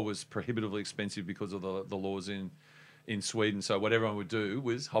alcohol was prohibitively expensive because of the laws in Sweden. So what everyone would do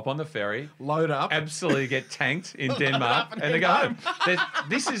was hop on the ferry, load up, absolutely get tanked in Denmark, and they go home.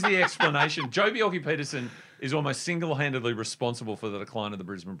 This is the explanation. Joe Bjelke-Petersen is almost single-handedly responsible for the decline of the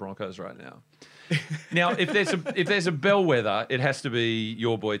Brisbane Broncos right now. Now, if there's a bellwether, it has to be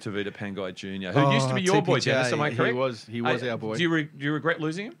your boy Tavita Pangai Jr., who used to be your boy, Dennis. Am I correct? He was our boy. Do you regret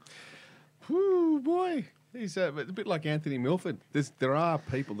losing him? Ooh, boy. He's a bit like Anthony Milford. There are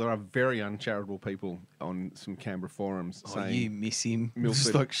very uncharitable people on some Canberra forums saying... you miss him. Milford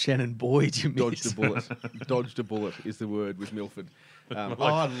just like Shannon Boyd, you miss. Dodged a bullet. Dodged a bullet is the word with Milford. I'd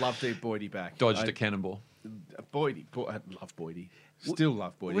love to have Boydie back. Dodged a cannonball. I love Boydie. Still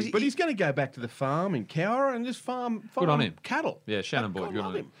love Boydie. But he's going to go back to the farm in Cowra and just farm good on him. Cattle. Yeah, Shannon Boyd. Good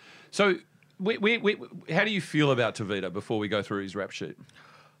on him. him. So, how do you feel about Tavita before we go through his rap sheet?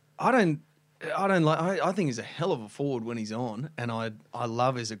 I think he's a hell of a forward when he's on, and I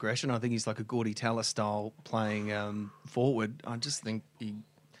love his aggression. I think he's like a Gordy Tallis style playing forward. I just think he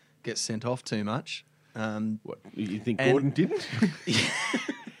gets sent off too much. What, you think Gordon didn't?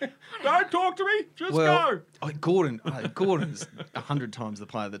 Don't talk to me. Just go. Gordon's 100 times the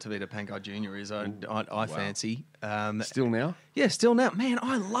player that Tavita Pangai Jr. is. I fancy. Still now? Yeah, still now. Man,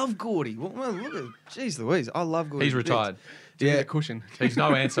 I love Gordy. Well, look at, jeez Louise, I love Gordy. He's retired. Yeah, cushion. He's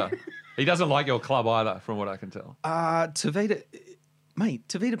no answer. He doesn't like your club either, from what I can tell. Tavita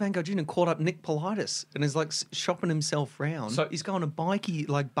Pangai Jr. caught up Nick Politis and is like shopping himself round. So he's going to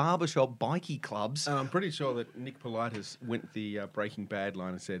barbershop bikey clubs. And I'm pretty sure that Nick Politis went the Breaking Bad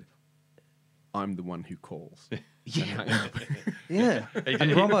line and said, I'm the one who calls. Yeah. Yeah.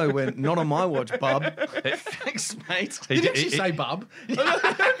 And Robbo went, not on my watch, bub. Thanks, mate. Did he actually say bub?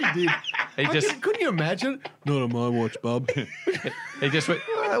 I hope he did. Couldn't you imagine? Not on my watch, bub. He just went.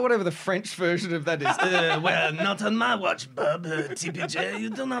 Whatever the French version of that is. Well, not on my watch, bub. TPJ, you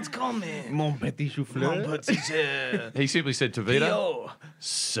do not call me. Mon petit souffleur. Mon petit. He simply said to Vita, Yo.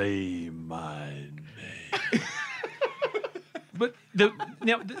 "Say my name." But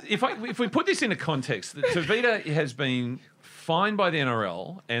if we put this into context, Tavita has been fined by the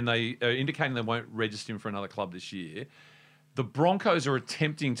NRL, and they are indicating they won't register him for another club this year. The Broncos are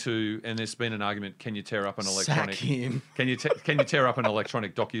attempting to, and there's been an argument: can you tear up an electronic? Sack him. Can you tear up an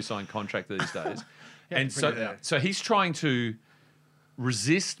electronic DocuSign contract these days? And so he's trying to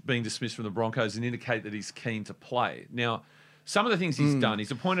resist being dismissed from the Broncos and indicate that he's keen to play. Now, some of the things he's done,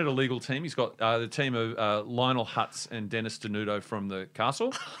 he's appointed a legal team. He's got the team of Lionel Hutz and Dennis Denuto from the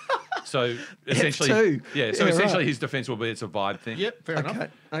Castle. So essentially, F2. his defence will be it's a vibe thing. Yep, fair enough. Okay,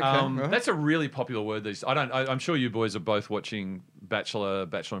 right. That's a really popular word these. I'm sure you boys are both watching Bachelor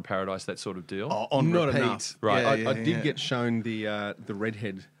in Paradise, that sort of deal. On Not repeat. enough. Right. I did get shown the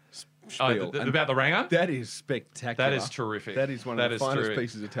redhead spiel. And about the Ranger. that is spectacular. That is terrific. That is one That of the is finest terrific.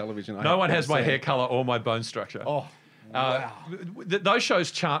 pieces of television. No one I've has my ever hair seen. colour or my bone structure. Oh, wow. Those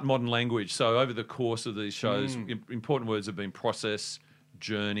shows chart modern language. So over the course of these shows, important words have been process,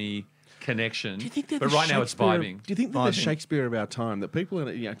 journey, connection. Do you think they're but the right now it's Shakespeare- vibing. Do you think they're the Vibing. Shakespeare of our time? That people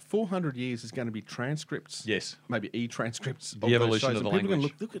in 400 years is going to be transcripts? Yes. Maybe e-transcripts. The evolution of the People are gonna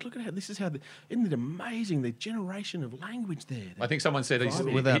language. look at how this is how. Isn't it amazing? The generation of language there. I think someone said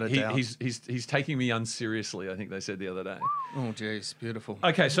Without a doubt. he's taking me unseriously. I think they said the other day. Oh, jeez, beautiful.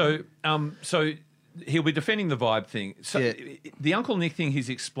 Okay, so he'll be defending the vibe thing. So Yeah. the Uncle Nick thing he's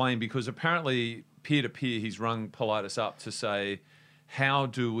explained because apparently peer to peer he's rung Politis up to say, how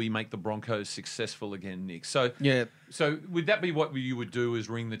do we make the Broncos successful again, Nick? So Yeah. So would that be what you would do? Is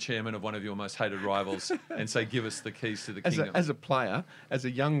ring the chairman of one of your most hated rivals and say, give us the keys to the kingdom? as a player, as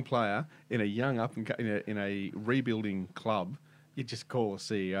a young player in a young in a rebuilding club, you just call a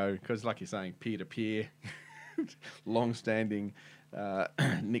CEO because, like you're saying, peer to peer, long-standing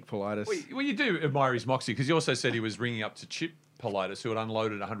Nick Politis. Well, you do admire his moxie because he also said he was ringing up to Chip Politis, who had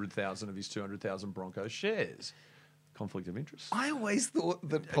unloaded 100,000 of his 200,000 Broncos shares. Conflict of interest. I always thought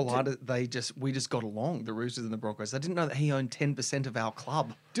that Politis, we just got along, the Roosters and the Broncos. I didn't know that he owned 10% of our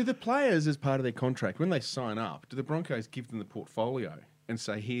club. Do the players, as part of their contract, when they sign up, do the Broncos give them the portfolio and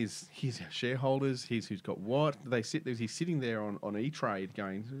say, here's our shareholders, here's who's got what? Do they sit there? He's sitting there on E-Trade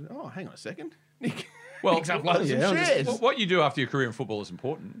going, oh, hang on a second, Nick. Well, Nick's uploaded some shares. What you do after your career in football is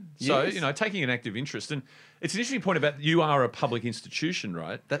important. So, Yes. taking an active interest. And it's an interesting point about you are a public institution,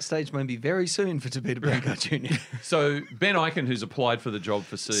 right? That stage may be very soon for Tabita Bronco Jr. So Ben Eichen, who's applied for the job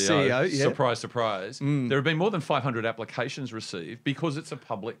for CEO, CEO, yeah. surprise, surprise, there have been more than 500 applications received because it's a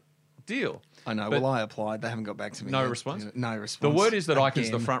public deal. I know. But Well, I applied. They haven't got back to me. No yet. response? No response. The word is that Eichen's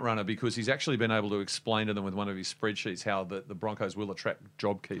the Again. front runner because he's actually been able to explain to them with one of his spreadsheets how the Broncos will attract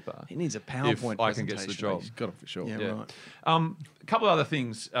JobKeeper. He needs a if PowerPoint Eichen gets the presentation. job. He's got it for sure. Yeah, Yeah. right. A couple of other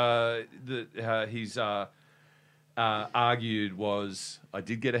things that he's argued was I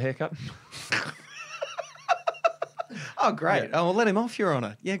did get a haircut. Oh, great. Oh, well, let him off, Your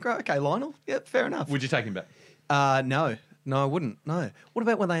Honour. Yeah, great. Okay, Lionel. Yep, fair enough. Would you take him back? No. No, I wouldn't. No. What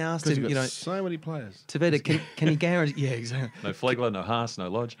about when they asked Because him, you've got so many players. Tavita, can you guarantee... Yeah, exactly. No Flegler, no Haas, no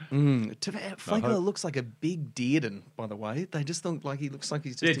Lodge. Flegler hope. looks like a big Dearden, by the way. They just look like he looks like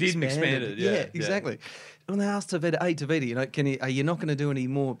he's just Yeah, Dearden expanded, yeah. exactly. When they asked Tavita, hey, Tavita, are you not going to do any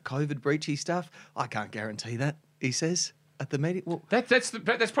more COVID breachy stuff? I can't guarantee that, he says at the meeting. Well,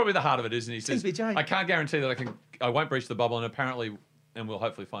 That's probably the heart of it, isn't it? He says, TBJ. I can't guarantee that I won't breach the bubble, and apparently, and we'll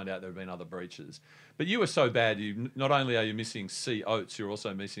hopefully find out there have been other breaches. But you were so bad, not only are you missing C. Oates, you're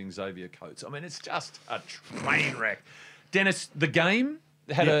also missing Xavier Coates. I mean, it's just a train wreck. Dennis, the game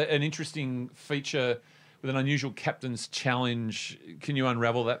had an interesting feature with an unusual captain's challenge. Can you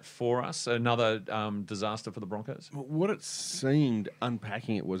unravel that for us? Another disaster for the Broncos? What it seemed,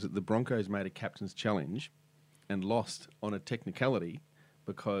 unpacking it, was that the Broncos made a captain's challenge and lost on a technicality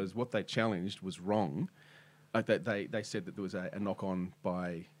because what they challenged was wrong. They said that there was a knock-on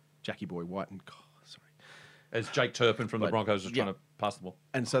by Jackie Boy White and... Oh, sorry. As Jake Turpin from the Broncos was trying to pass the ball.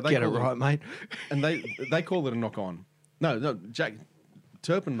 And so they get it called right, mate. And they called it a knock-on. No, Jack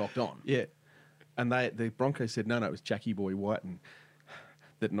Turpin knocked on. Yeah. And the Broncos said, no, it was Jackie Boy White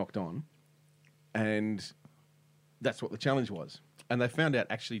that knocked on. And that's what the challenge was. And they found out,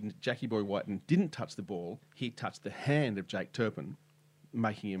 actually, Jackie Boy Whiten didn't touch the ball. He touched the hand of Jake Turpin,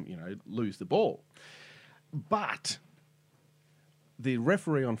 making him, lose the ball. But the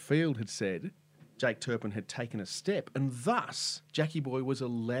referee on field had said Jake Turpin had taken a step, and thus Jackie Boy was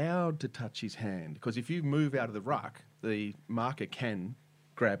allowed to touch his hand. Because if you move out of the ruck, the marker can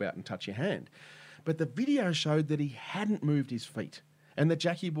grab out and touch your hand. But the video showed that he hadn't moved his feet and that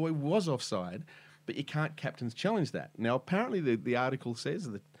Jackie Boy was offside, but you can't captain's challenge that. Now, apparently the article says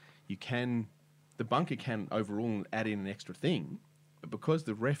that the bunker can overrule and add in an extra thing, but because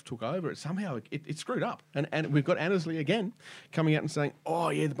the ref took over, it somehow it screwed up. And we've got Annesley again coming out and saying, oh,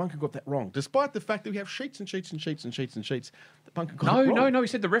 yeah, the bunker got that wrong. Despite the fact that we have sheets and sheets and sheets and sheets and sheets, the bunker got it wrong. No, he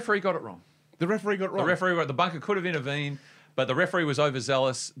said the referee got it wrong. The referee got it wrong. The bunker could have intervened, but the referee was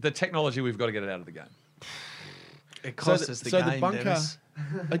overzealous. The technology, we've got to get it out of the game. It cost us the game, the bunker, Dennis.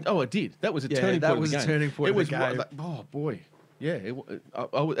 Oh, it did. That was a turning point of the game. That was a turning point of the game. Like, oh, boy. Yeah.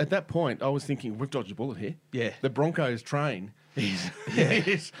 At that point, I was thinking, we've dodged a bullet here. Yeah. The Broncos train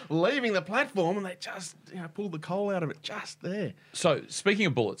is leaving the platform and they just pulled the coal out of it just there. So, speaking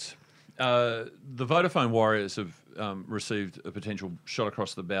of bullets, the Vodafone Warriors have received a potential shot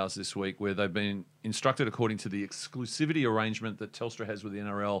across the bows this week where they've been instructed, according to the exclusivity arrangement that Telstra has with the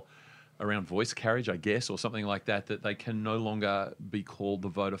NRL around voice carriage, I guess, or something like that, that they can no longer be called the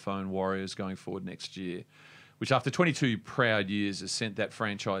Vodafone Warriors going forward next year, which after 22 proud years has sent that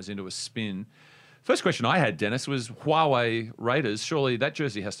franchise into a spin. First question I had, Dennis, was Huawei Raiders. Surely that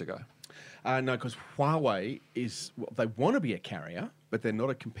jersey has to go. No, because Huawei they want to be a carrier, but they're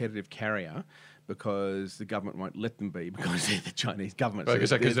not a competitive carrier because the government won't let them be because they're the Chinese government. Because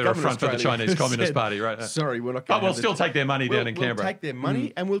they're a front for the Chinese Communist Party, right? Sorry, we're not But going we'll still take their money down in Canberra. We'll take their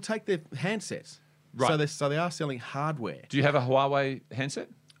money and we'll take their handsets. Right. So they are selling hardware. Do you have a Huawei handset?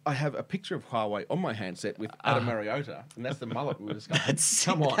 I have a picture of Huawei on my handset with Adam Mariota, and that's the mullet we were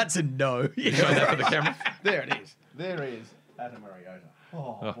discussing. Come on. That's a no. Show that for the camera. There it is. There is Adam Mariota.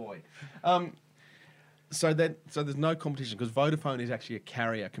 Oh, boy. So there's no competition because Vodafone is actually a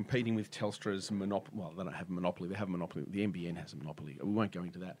carrier competing with Telstra's monopoly. Well, they don't have a monopoly. They have a monopoly. The NBN has a monopoly. We won't go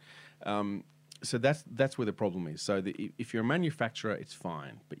into that. So that's where the problem is. So if you're a manufacturer, it's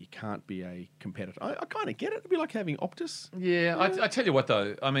fine, but you can't be a competitor. I kind of get it. It'd be like having Optus. Yeah, I tell you what,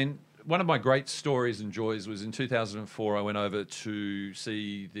 though. I mean, one of my great stories and joys was in 2004. I went over to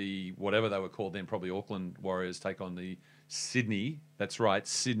see the, whatever they were called then, probably Auckland Warriors, take on the Sydney, that's right,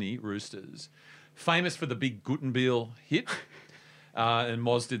 Sydney Roosters. Famous for the big Gutenbiel hit, and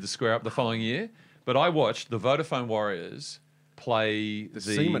Moz did the square up the following year. But I watched the Vodafone Warriors play the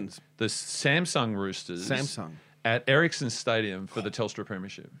Samsung Roosters at Ericsson Stadium for the Telstra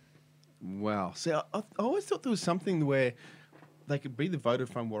Premiership. Wow. See, I always thought there was something where they could be the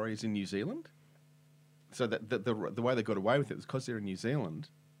Vodafone Warriors in New Zealand. So that the way they got away with it was because they're in New Zealand,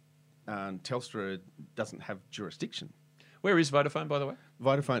 and Telstra doesn't have jurisdiction. Where is Vodafone, by the way?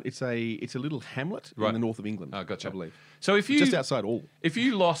 Vodafone, it's a little hamlet in the north of England. Oh, gotcha. I believe. So if you just outside All. If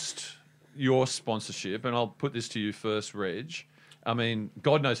you lost your sponsorship, and I'll put this to you first, Reg. I mean,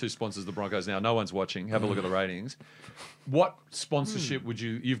 God knows who sponsors the Broncos now. No one's watching. Have a look at the ratings. What sponsorship would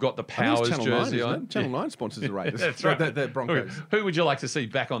you've got the Powers jersey on? Channel 9 sponsors the Raiders. That's right. The Broncos. Who would you like to see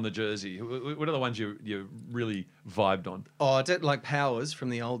back on the jersey? What are the ones you really vibed on? Oh, I don't like Powers from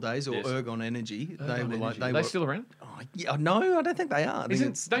the old days or Yes. Ergon Energy. Are they still around? Oh, yeah, no, I don't think they are.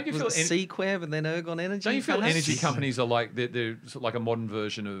 Don't you feel Sequev and then Ergon Energy? Don't you feel perhaps? energy companies are like they're sort of like a modern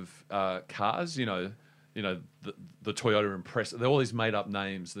version of cars? You know, the Toyota Impreza. They're all these made up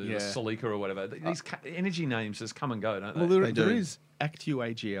names, the Celica or whatever. These energy names just come and go, don't they? Well, there is Actu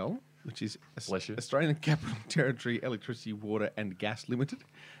AGL, which is Australian Capital Territory Electricity, Water and Gas Limited.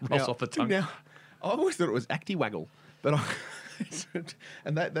 Rolls off the tongue. Now, I always thought it was ActiWaggle, but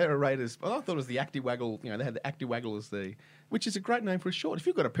and they're a Raiders. Well, I thought it was the ActiWaggle. They had the ActiWaggle as which is a great name for a short. If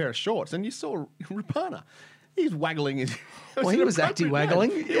you've got a pair of shorts, and you saw Rapana. He's waggling his. He was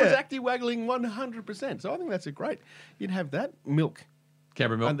acti-waggling. He was acti-waggling 100%. So I think that's a great. You'd have that milk.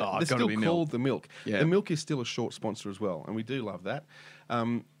 Canberra Milk. They're still called the Milk. Yeah. The Milk is still a short sponsor as well, and we do love that.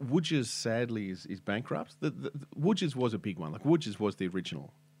 Woodges sadly is bankrupt. The Woodges was a big one. Like Woodges was the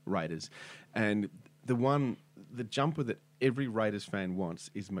original Raiders, and the jumper that every Raiders fan wants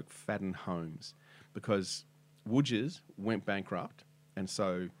is McFadden Homes, because Woodges went bankrupt, and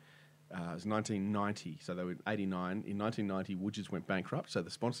so. It was 1990, so they were 89. In 1990, Woodges went bankrupt, so the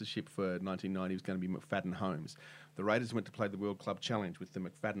sponsorship for 1990 was going to be McFadden Homes. The Raiders went to play the World Club Challenge with the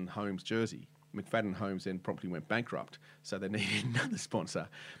McFadden Homes jersey. McFadden Homes then promptly went bankrupt, so they needed another sponsor,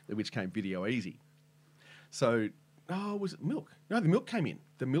 which came Video Easy. So, was it Milk? No, the Milk came in.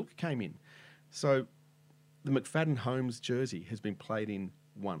 The Milk came in. So, the McFadden Homes jersey has been played in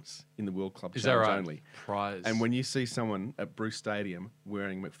once in the World Club Challenge only. Prize. And when you see someone at Bruce Stadium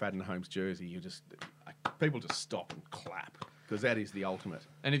wearing McFadden Homes jersey, people just stop and clap because that is the ultimate.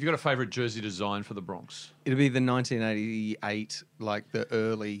 And have you got a favourite jersey design for the Bronx? It'll be the 1988, like the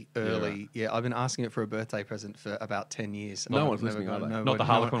early. Yeah, I've been asking it for a birthday present for about 10 years. No I've one's never listening, got- are they? no Not the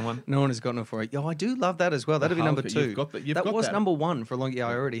Harlequin one? No one has gotten it for it. Yeah, I do love that as well. That'd be number Harlequin, 2. you've got that- you've that got was that. number 1 for a long. Yeah,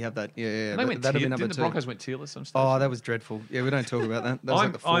 I already have that. Yeah. And they went that'd be teal- number didn't 2. the Broncos went teal at some stage? Oh, that was dreadful. Yeah, we don't talk about that. That was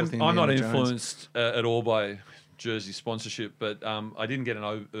like the fourth thing. I'm not Indiana Jones. influenced at all by jersey sponsorship, but I didn't get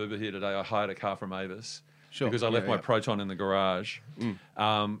an Uber here today. I hired a car from Avis. Sure. Because I left Yeah, my yeah. Proton in the garage.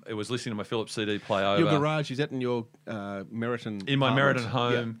 It was listening to my Philips CD play over. Your garage, is that in your Meriton In my apartment? Meriton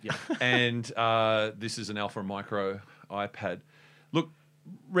home. Yeah. And this is an Alpha Micro iPad. Look,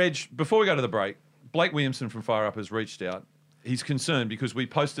 Reg, before we go to the break, Blake Williamson from Fire Up has reached out. He's concerned because we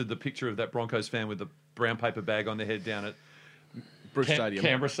posted the picture of that Broncos fan with the brown paper bag on their head down at Bruce Stadium.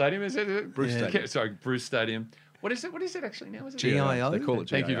 Canberra Stadium, is it? Bruce Stadium. Sorry, Bruce Stadium. What is it? What is it actually now? Is it GIO? They call it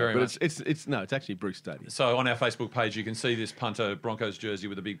Thank you GIO, very but much. It's actually Bruce Stadium. So on our Facebook page, you can see this punter Broncos jersey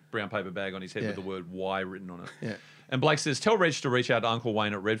with a big brown paper bag on his head Yeah. with the word Y written on it. Yeah. And Blake says, tell Reg to reach out to Uncle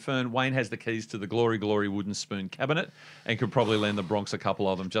Wayne at Redfern. Wayne has the keys to the Glory Glory wooden spoon cabinet and could probably lend the Bronx a couple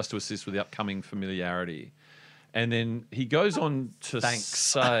of them just to assist with the upcoming familiarity. And then he goes on to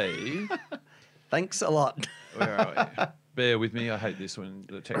say... Thanks a lot. Where are we? Bear with me. I hate this when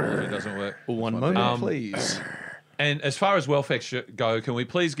the technology doesn't work. One moment, please. And as far as welfare go, can we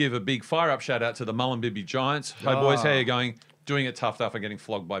please give a big fire-up shout-out to the Mullumbimby Giants? Hi, boys. How you going? Doing it tough after getting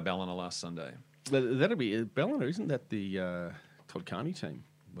flogged by Ballina last Sunday. That'll be Ballina, isn't that the Todd Carney team?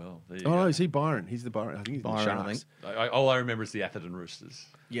 Well, there you Oh, go. no, is he Byron? He's the Byron. I think he's Byron, the I Sharks. think. All I remember is the Atherton Roosters.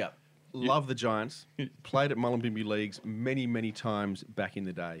 Yeah. Love the Giants. Played at Mullumbimby Leagues many, many times back in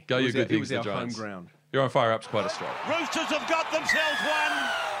the day. Go It you was good our- things, It the was our home Giants. ground. You're on Fire-Up's quite Australia. Roosters have got themselves one.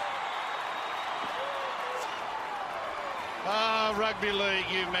 Ah, rugby league,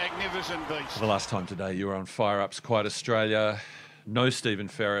 you magnificent beast. For the last time today, you were on Fire-Up's quite Australia. No Stephen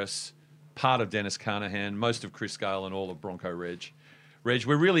Ferris, part of Dennis Carnahan, most of Chris Gale and all of Bronco Reg. Reg,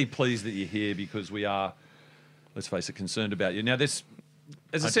 we're really pleased that you're here because we are, let's face it, concerned about you. Now, this,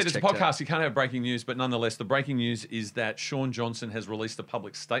 as I said, it's a checked podcast. out. You can't have breaking news, but nonetheless, the breaking news is that Sean Johnson has released a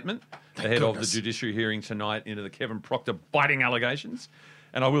public statement ahead of the judiciary hearing tonight into the Kevin Proctor biting allegations.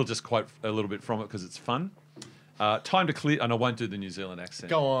 And I will just quote a little bit from it because it's fun. Time to clear, and I won't do the New Zealand accent.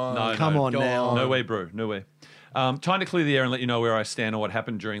 Go on. No, Come no, on go now. No way, bro. No way. Time to clear the air and let you know where I stand on what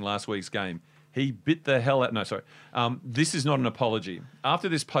happened during last week's game. He bit the hell out. No, sorry. This is not an apology. After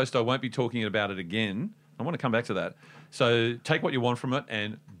this post, I won't be talking about it again. I want to come back to that. So take what you want from it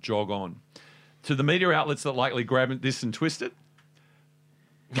and jog on. To the media outlets that likely grab this and twist it,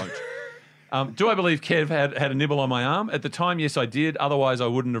 don't. Do I believe Kev had a nibble on my arm? At the time, yes, I did. Otherwise, I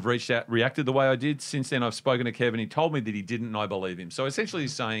wouldn't have reacted the way I did. Since then, I've spoken to Kev and he told me that he didn't and I believe him. So essentially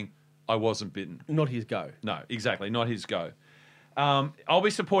he's saying I wasn't bitten. Not his go. No, exactly. Not his go. I'll be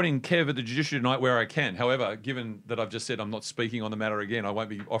supporting Kev at the judiciary tonight where I can. However, given that I've just said I'm not speaking on the matter again, I won't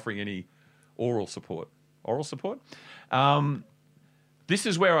be offering any oral support. Oral support? This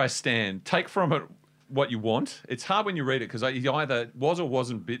is where I stand. Take from it what you want. It's hard when you read it because he either was or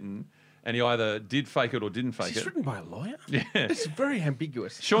wasn't bitten and he either did fake it or didn't fake It's it. written by a lawyer? Yeah. It's very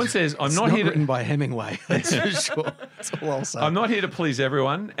ambiguous. Sean says, I'm It's not not here written to... by Hemingway. That's for sure. That's all I'll say. I'm not here to please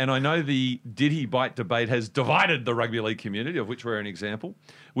everyone, and I know the did he bite debate has divided the rugby league community, of which we're an example,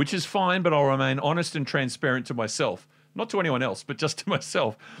 which is fine, but I'll remain honest and transparent to myself, not to anyone else, but just to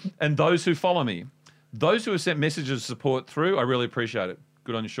myself and those who follow me. Those who have sent messages of support through, I really appreciate it.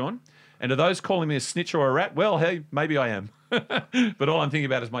 Good on you, Sean. And to those calling me a snitch or a rat, well, hey, maybe I am. But all I'm thinking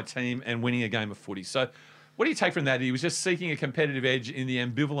about is my team and winning a game of footy. So what do you take from that? He was just seeking a competitive edge in the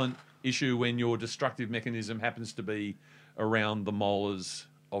ambivalent issue when your destructive mechanism happens to be around the molars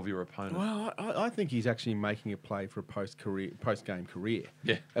of your opponent. Well, I think he's actually making a play for a post-game career.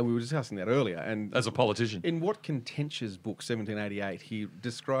 Yeah. And we were discussing that earlier. And As a politician. in what contentious book, 1788, he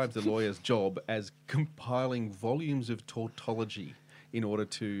describes the lawyer's job as compiling volumes of tautology in order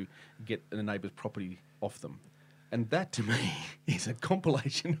to get a neighbour's property off them. And that, to me, is a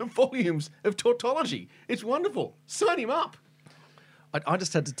compilation of volumes of tautology. It's wonderful. Sign him up. I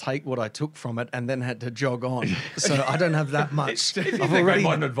just had to take what I took from it and then had to jog on. So I don't have that much. It's I've great already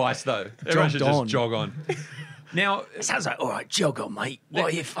modern advice, though. Everyone should jogged just on. jog on. Now, sounds like, all right, jog on, mate.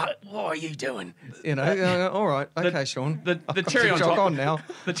 What are you doing? You know, all right, okay, Sean. the cherry on jog top. on now.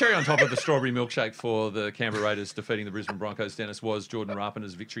 The cherry on top of the strawberry milkshake for the Canberra Raiders defeating the Brisbane Broncos, Dennis, was Jordan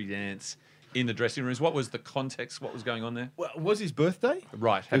Rapina's victory dance in the dressing rooms. What was the context? What was going on there? Well, it was his birthday.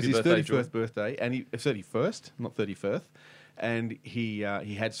 Right. It was Happy his birthday, 31st Jordan. birthday, and 31st, not 31st. And he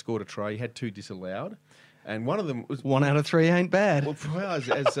had scored a try. He had 2 disallowed, and one of them was 1 out of 3 ain't bad. well, as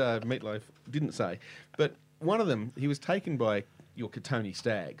Meatloaf didn't say, but one of them, he was taken by your Katoni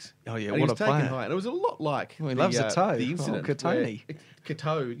Stags. Oh, yeah, And he what was a taken player. high, and it was a lot like Well, he loves a toe. the incident. Oh, Katoni.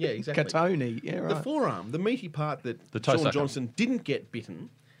 Kato, yeah, exactly. Katoni, yeah, right. The forearm, the meaty part that The toe Sean sucker. Johnson didn't get bitten,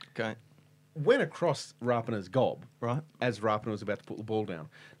 Okay, went across Rapana's gob right. as Rapana was about to put the ball down.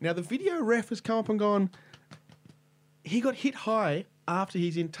 Now, the video ref has come up and gone, he got hit high after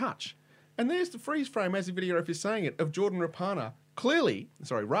he's in touch. And there's the freeze frame, as the video ref is saying it, of Jordan Rapana clearly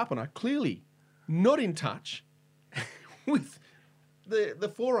not in touch with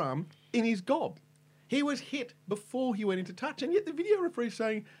the forearm in his gob. He was hit before he went into touch, and yet the video referee is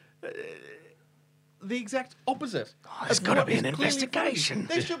saying the exact opposite. There's of got to what be an is clearly investigation. funny.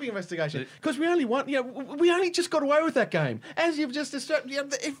 There should be an investigation because we only just got away with that game. As you've just described,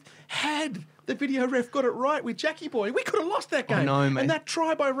 if had the video ref got it right with Jackie Boy, we could have lost that game. I know, mate. And that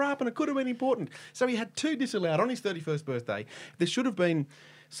try by Rapana could have been important. So he had 2 disallowed on his 31st birthday. There should have been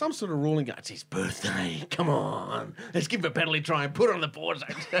some sort of ruling. It's his birthday. Come on. Let's give him a penalty try and put it on the board.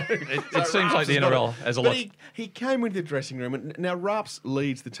 It seems like the NRL has a lot. But he came into the dressing room, and now Raps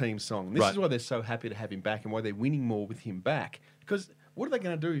leads the team song. This Right. is why they're so happy to have him back and why they're winning more with him back. Because what are they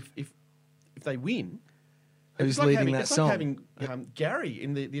going to do if they win? Who's It's like leading having, that it's song? like having Gary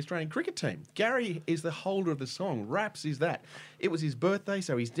in the Australian cricket team. Gary is the holder of the song. Raps is that. It was his birthday,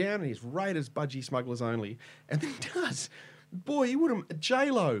 so he's down and he's Raiders budgie smugglers only. And then he does. Boy, you would have.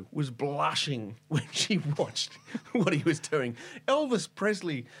 J-Lo was blushing when she watched what he was doing. Elvis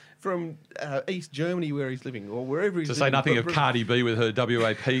Presley from East Germany, where he's living, or wherever he's To living. say nothing of Cardi B with her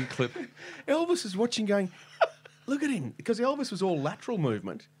WAP clip. Elvis is watching going, look at him. Because Elvis was all lateral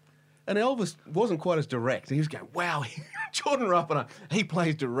movement. And Elvis wasn't quite as direct. And he was going, wow, Jordan Rapana, he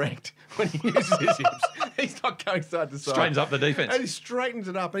plays direct when he uses his hips. He's not going side to side. Straightens up the defence. And he straightens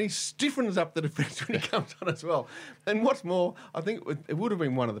it up and he stiffens up the defence when he comes on as well. And what's more, I think it would have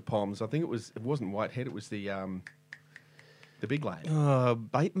been one of the Poms. I think it wasn't Whitehead, it was the big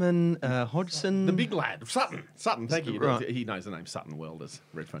lad. Bateman, Hodgson. The big lad, Sutton, thank you. Right. He knows the name Sutton well, does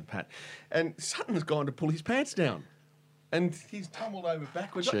Redphone Pat. And Sutton's gone to pull his pants down. And he's tumbled over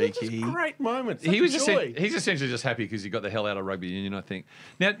backwards. It's Cheeky. a great moment. Such He's joy. essentially just happy because he got the hell out of rugby union, I think.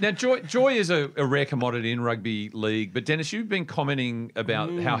 Now Joy is a rare commodity in rugby league. But Dennis, you've been commenting about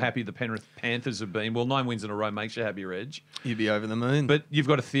how happy the Penrith Panthers have been. Well, 9 wins in a row makes you happy, Reg. You'd be over the moon. But you've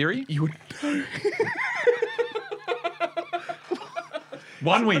got a theory. You would know.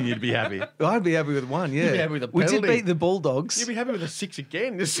 1 win, you'd be happy. I'd be happy with 1, yeah. You'd be happy with a We did penalty. beat the Bulldogs. You'd be happy with a 6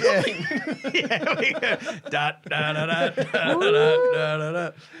 again. There's something.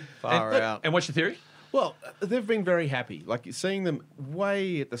 Far out. And what's your theory? Well, they've been very happy. Like seeing them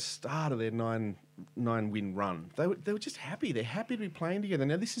way at the start of their nine win run. They were just happy. They're happy to be playing together.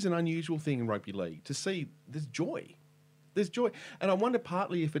 Now, this is an unusual thing in rugby league to see. There's joy. There's joy. And I wonder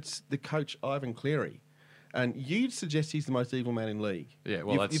partly if it's the coach, Ivan Cleary. And you'd suggest he's the most evil man in league. Yeah,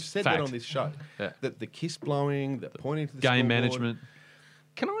 well, that's you've said fact. that on this show. Yeah. That the kiss blowing, the pointing to the Game scoreboard. management.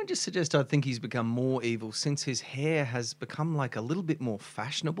 Can I just suggest I think he's become more evil since his hair has become like a little bit more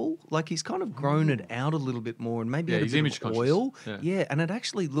fashionable? Like he's kind of grown it out a little bit more and maybe Yeah, had a he's bit image of conscious. oil. Yeah. And it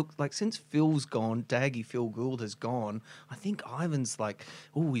actually looked like since Phil's gone, Daggy Phil Gould has gone, I think Ivan's like,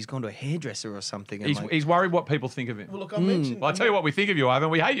 oh, he's gone to a hairdresser or something. And He's worried what people think of him. Well, look, I mentioned. Well, I tell you what we think of you, Ivan.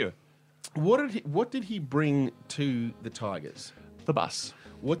 We hate you. What did he bring to the Tigers? The bus.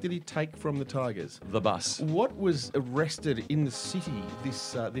 What did he take from the Tigers? The bus. What was arrested in the city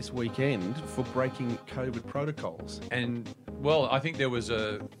this weekend for breaking COVID protocols? And well, I think there was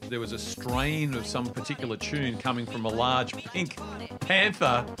a strain of some particular tune coming from a large Pink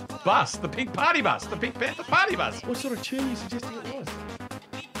Panther bus, the Pink Party bus, the Pink Panther Party bus. What sort of tune are you suggesting it was?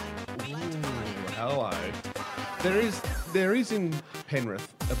 Ooh, hello. There is in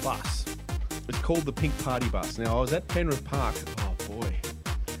Penrith a bus. It's called the Pink Party Bus. Now, I was at Penrith Park. Oh, boy.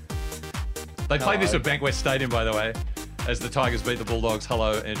 They played this at Bankwest Stadium, by the way, as the Tigers beat the Bulldogs.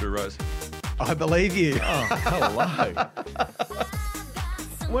 Hello, Andrew Rose. I believe you. Oh, hello.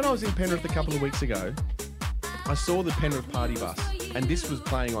 When I was in Penrith a couple of weeks ago, I saw the Penrith Party Bus, and this was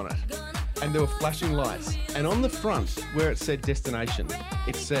playing on it. And there were flashing lights. And on the front, where it said destination,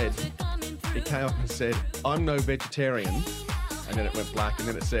 it came up and said, I'm no vegetarian. And then it went black, and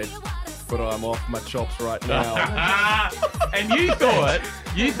then it said, but I'm off my chops right now. And you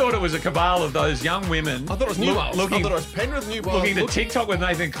thought it was a cabal of those young women. I thought it was New Wales. looking, I thought it was Penrith New Wales. looking to TikTok with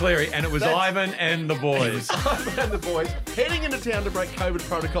Nathan Cleary, and it was Ivan and the boys. Ivan and the boys heading into town to break COVID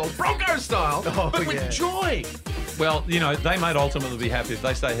protocols, Bronco style, but with joy. Well, you know, they might ultimately be happy. If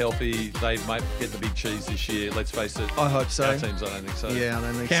they stay healthy, they might get the big cheese this year. Let's face it. I hope so. Our teams, I don't think so. Yeah, I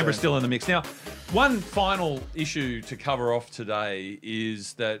don't think Canberra's so. still in the mix. Now, One final issue to cover off today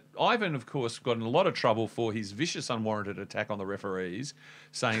is that Ivan, of course, got in a lot of trouble for his vicious, unwarranted attack on the referees,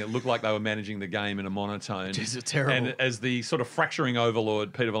 saying it looked like they were managing the game in a monotone. Jeez, it's terrible. And as the sort of fracturing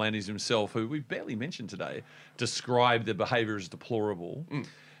overlord, Peter V'landys himself, who we barely mentioned today, described the behaviour as deplorable.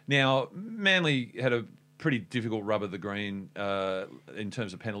 Now, Manly had a pretty difficult rub of the green in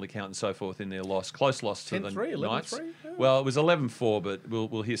terms of penalty count and so forth in their loss. Close loss to 10-3, the Knights. 11-3? Yeah. Well, it was 11-4, but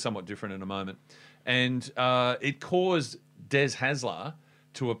we'll hear somewhat different in a moment. And it caused Des Hasler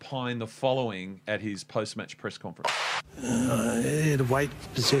to opine the following at his post-match press conference. The weight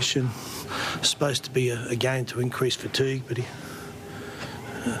possession supposed to be a game to increase fatigue, but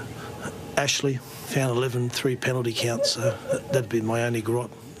Ashley found 11-3 penalty count, so that'd be my only gripe.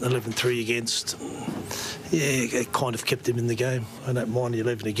 11-3 against. Yeah, it kind of kept him in the game. I don't mind the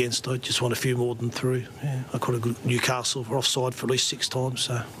 11 against. I just want a few more than 3. Yeah, I could have got Newcastle for offside for at least 6 times,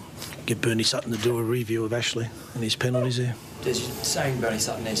 so get Bernie Sutton to do a review of Ashley and his penalties there. There's saying Bernie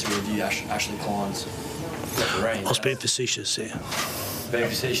Sutton needs to review Ashley Klein's refereeing. I was being facetious, yeah. Being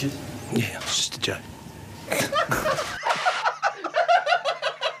facetious? Yeah, it's just a joke.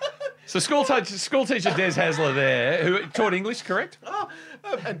 So school teacher Des Hasler there, who taught English, correct?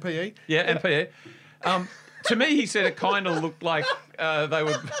 And PE. Yeah, and PE. To me, he said it kind of looked like they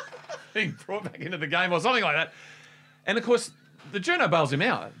were being brought back into the game or something like that. And, of course, the journo bails him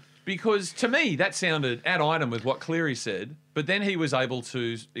out because, to me, that sounded at item with what Cleary said, but then he was able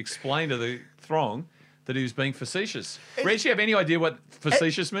to explain to the throng that he was being facetious. Reg, do you have any idea what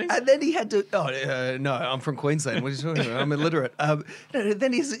facetious means? And then he had to. No, I'm from Queensland. What are you talking about? I'm illiterate.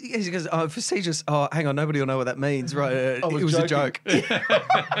 Then he goes, facetious. Oh, hang on, nobody will know what that means, right? It was a joke.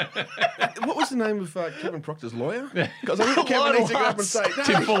 What was the name of Kevin Proctor's lawyer? Because I think Kevin needs to go up and say, no,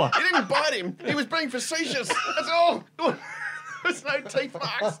 Tim Fuller. He didn't bite him. He was being facetious. That's all. There's no teeth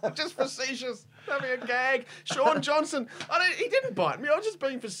marks. Just facetious. Having a gag. Sean Johnson. He didn't bite me. I was just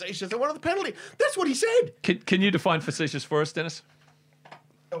being facetious. I wanted the penalty. That's what he said. Can you define facetious for us, Dennis?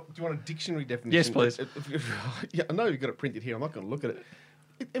 Oh, do you want a dictionary definition? Yes, please. Yeah, I know you've got it printed here. I'm not going to look at it.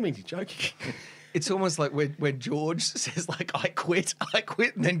 It means you're joking. It's almost like when George says, like, I quit,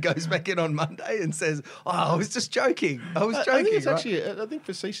 and then goes back in on Monday and says, I was just joking. I was joking. I think it's right? actually, I think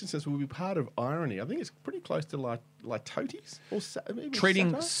facetiousness will be part of irony. I think it's pretty close to like toties or maybe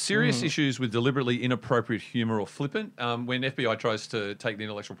Treating satire. serious issues with deliberately inappropriate humour or flippant. When FBI tries to take the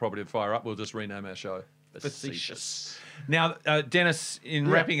intellectual property of Fire Up, we'll just rename our show Facetious. Now, Dennis, in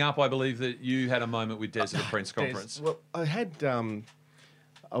wrapping up, I believe that you had a moment with Des at a press conference. Well, I had...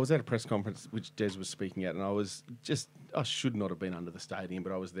 I was at a press conference which Des was speaking at, and I should not have been under the stadium,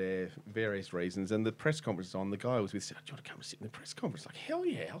 but I was there for various reasons. And the press conference was on. The guy I was with said, do you want to come and sit in the press conference? Like, hell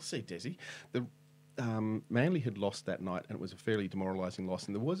yeah, I'll see Desi. The Manly had lost that night, and it was a fairly demoralising loss.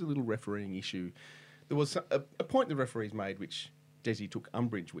 And there was a little refereeing issue. There was a point the referees made which Desi took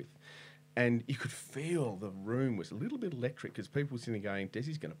umbrage with. And you could feel the room was a little bit electric because people were sitting there going,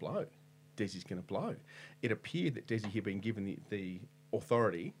 Desi's going to blow. Desi's going to blow. It appeared that Desi had been given the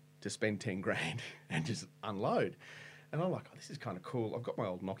authority to spend 10 grand and just unload. And I'm like, this is kind of cool. I've got my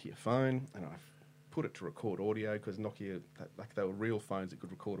old Nokia phone and I've put it to record audio because Nokia, they were real phones that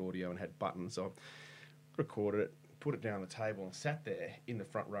could record audio and had buttons. So I recorded it, put it down on the table and sat there in the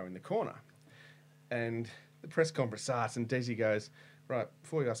front row in the corner. And the press conference starts and Desi goes, right,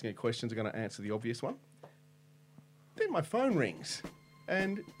 before you ask any questions, I'm going to answer the obvious one. Then my phone rings.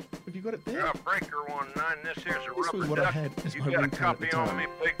 And have you got it there? Breaker 19, this here's a This was rubber what I duck. had as You my got a ringtone at the copy on time. me,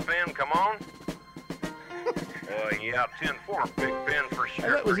 Big Ben, come on. Yeah, 10-4, Big Ben, for And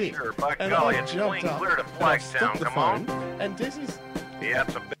sure, that was for it. sure. By And golly, I it's jumped clean up clear to and I Flagtown, stopped the come phone, on. and Desi's... Yeah,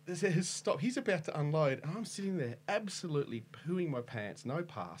 it's a bit. His stop. He's about to unload, and I'm sitting there absolutely pooing my pants. No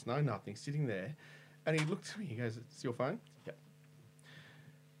pass, no nothing, sitting there. And he looked at me, he goes, it's your phone? Yep.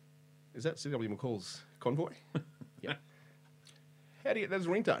 Is that CW McCall's convoy? Yep. How do you get that as a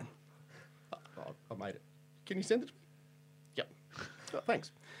ringtone? I made it. Can you send it to me? Yep. Oh,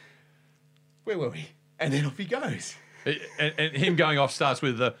 thanks. Where were we? And then off he goes. And him going off starts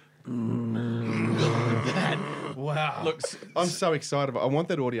with the... Wow. Look, I'm so excited. I want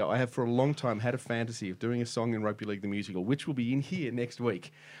that audio. I have for a long time had a fantasy of doing a song in Rugby League the Musical, which will be in here next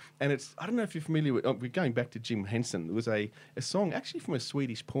week. And it's, I don't know if you're familiar with, we're going back to Jim Henson. There was a song actually from a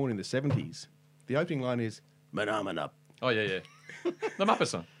Swedish porn in the 70s. The opening line is, Manamana. Oh, yeah. The Muppet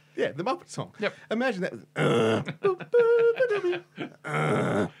song. Yeah, the Muppet song. Yep. Imagine that.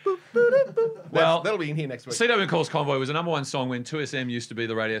 Well, that'll be in here next week. CW Calls Convoy was a number one song when 2SM used to be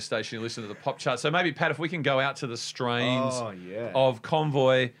the radio station you listened to the pop chart. So maybe, Pat, if we can go out to the strains Oh, yeah. of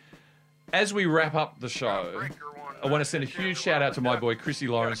Convoy as we wrap up the show. Breaker I want to send a huge shout out to my boy Chrissy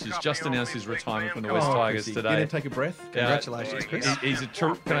Lawrence, who's just announced his retirement from the West Tigers Chrissy, today. Get in, take a breath. Congratulations, Chris. He's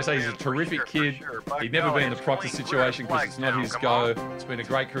can I say he's a terrific kid. He'd never been in the Proctor situation because it's not his go. It's been a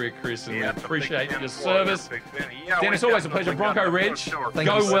great career, Chris, and we appreciate your service. Dennis, always a pleasure. Bronco Reg,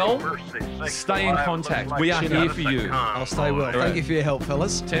 go well. Stay in contact. We are here for you. I'll stay well. Thank you for your help,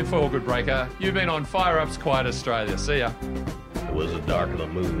 fellas. 10-4, good breaker. You've been on Fire Up's Quiet Australia. See ya. It was the dark of the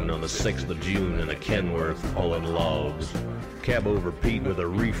moon on the 6th of June in a Kenworth hauling logs. Cab over Pete with a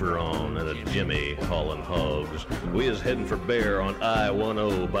reefer on and a Jimmy hauling hogs. We is heading for Bear on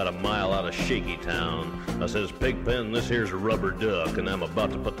I-10 about a mile out of Shaky Town. I says, Pigpen, this here's a rubber duck and I'm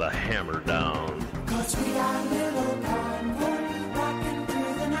about to put the hammer down. 'Cause we got little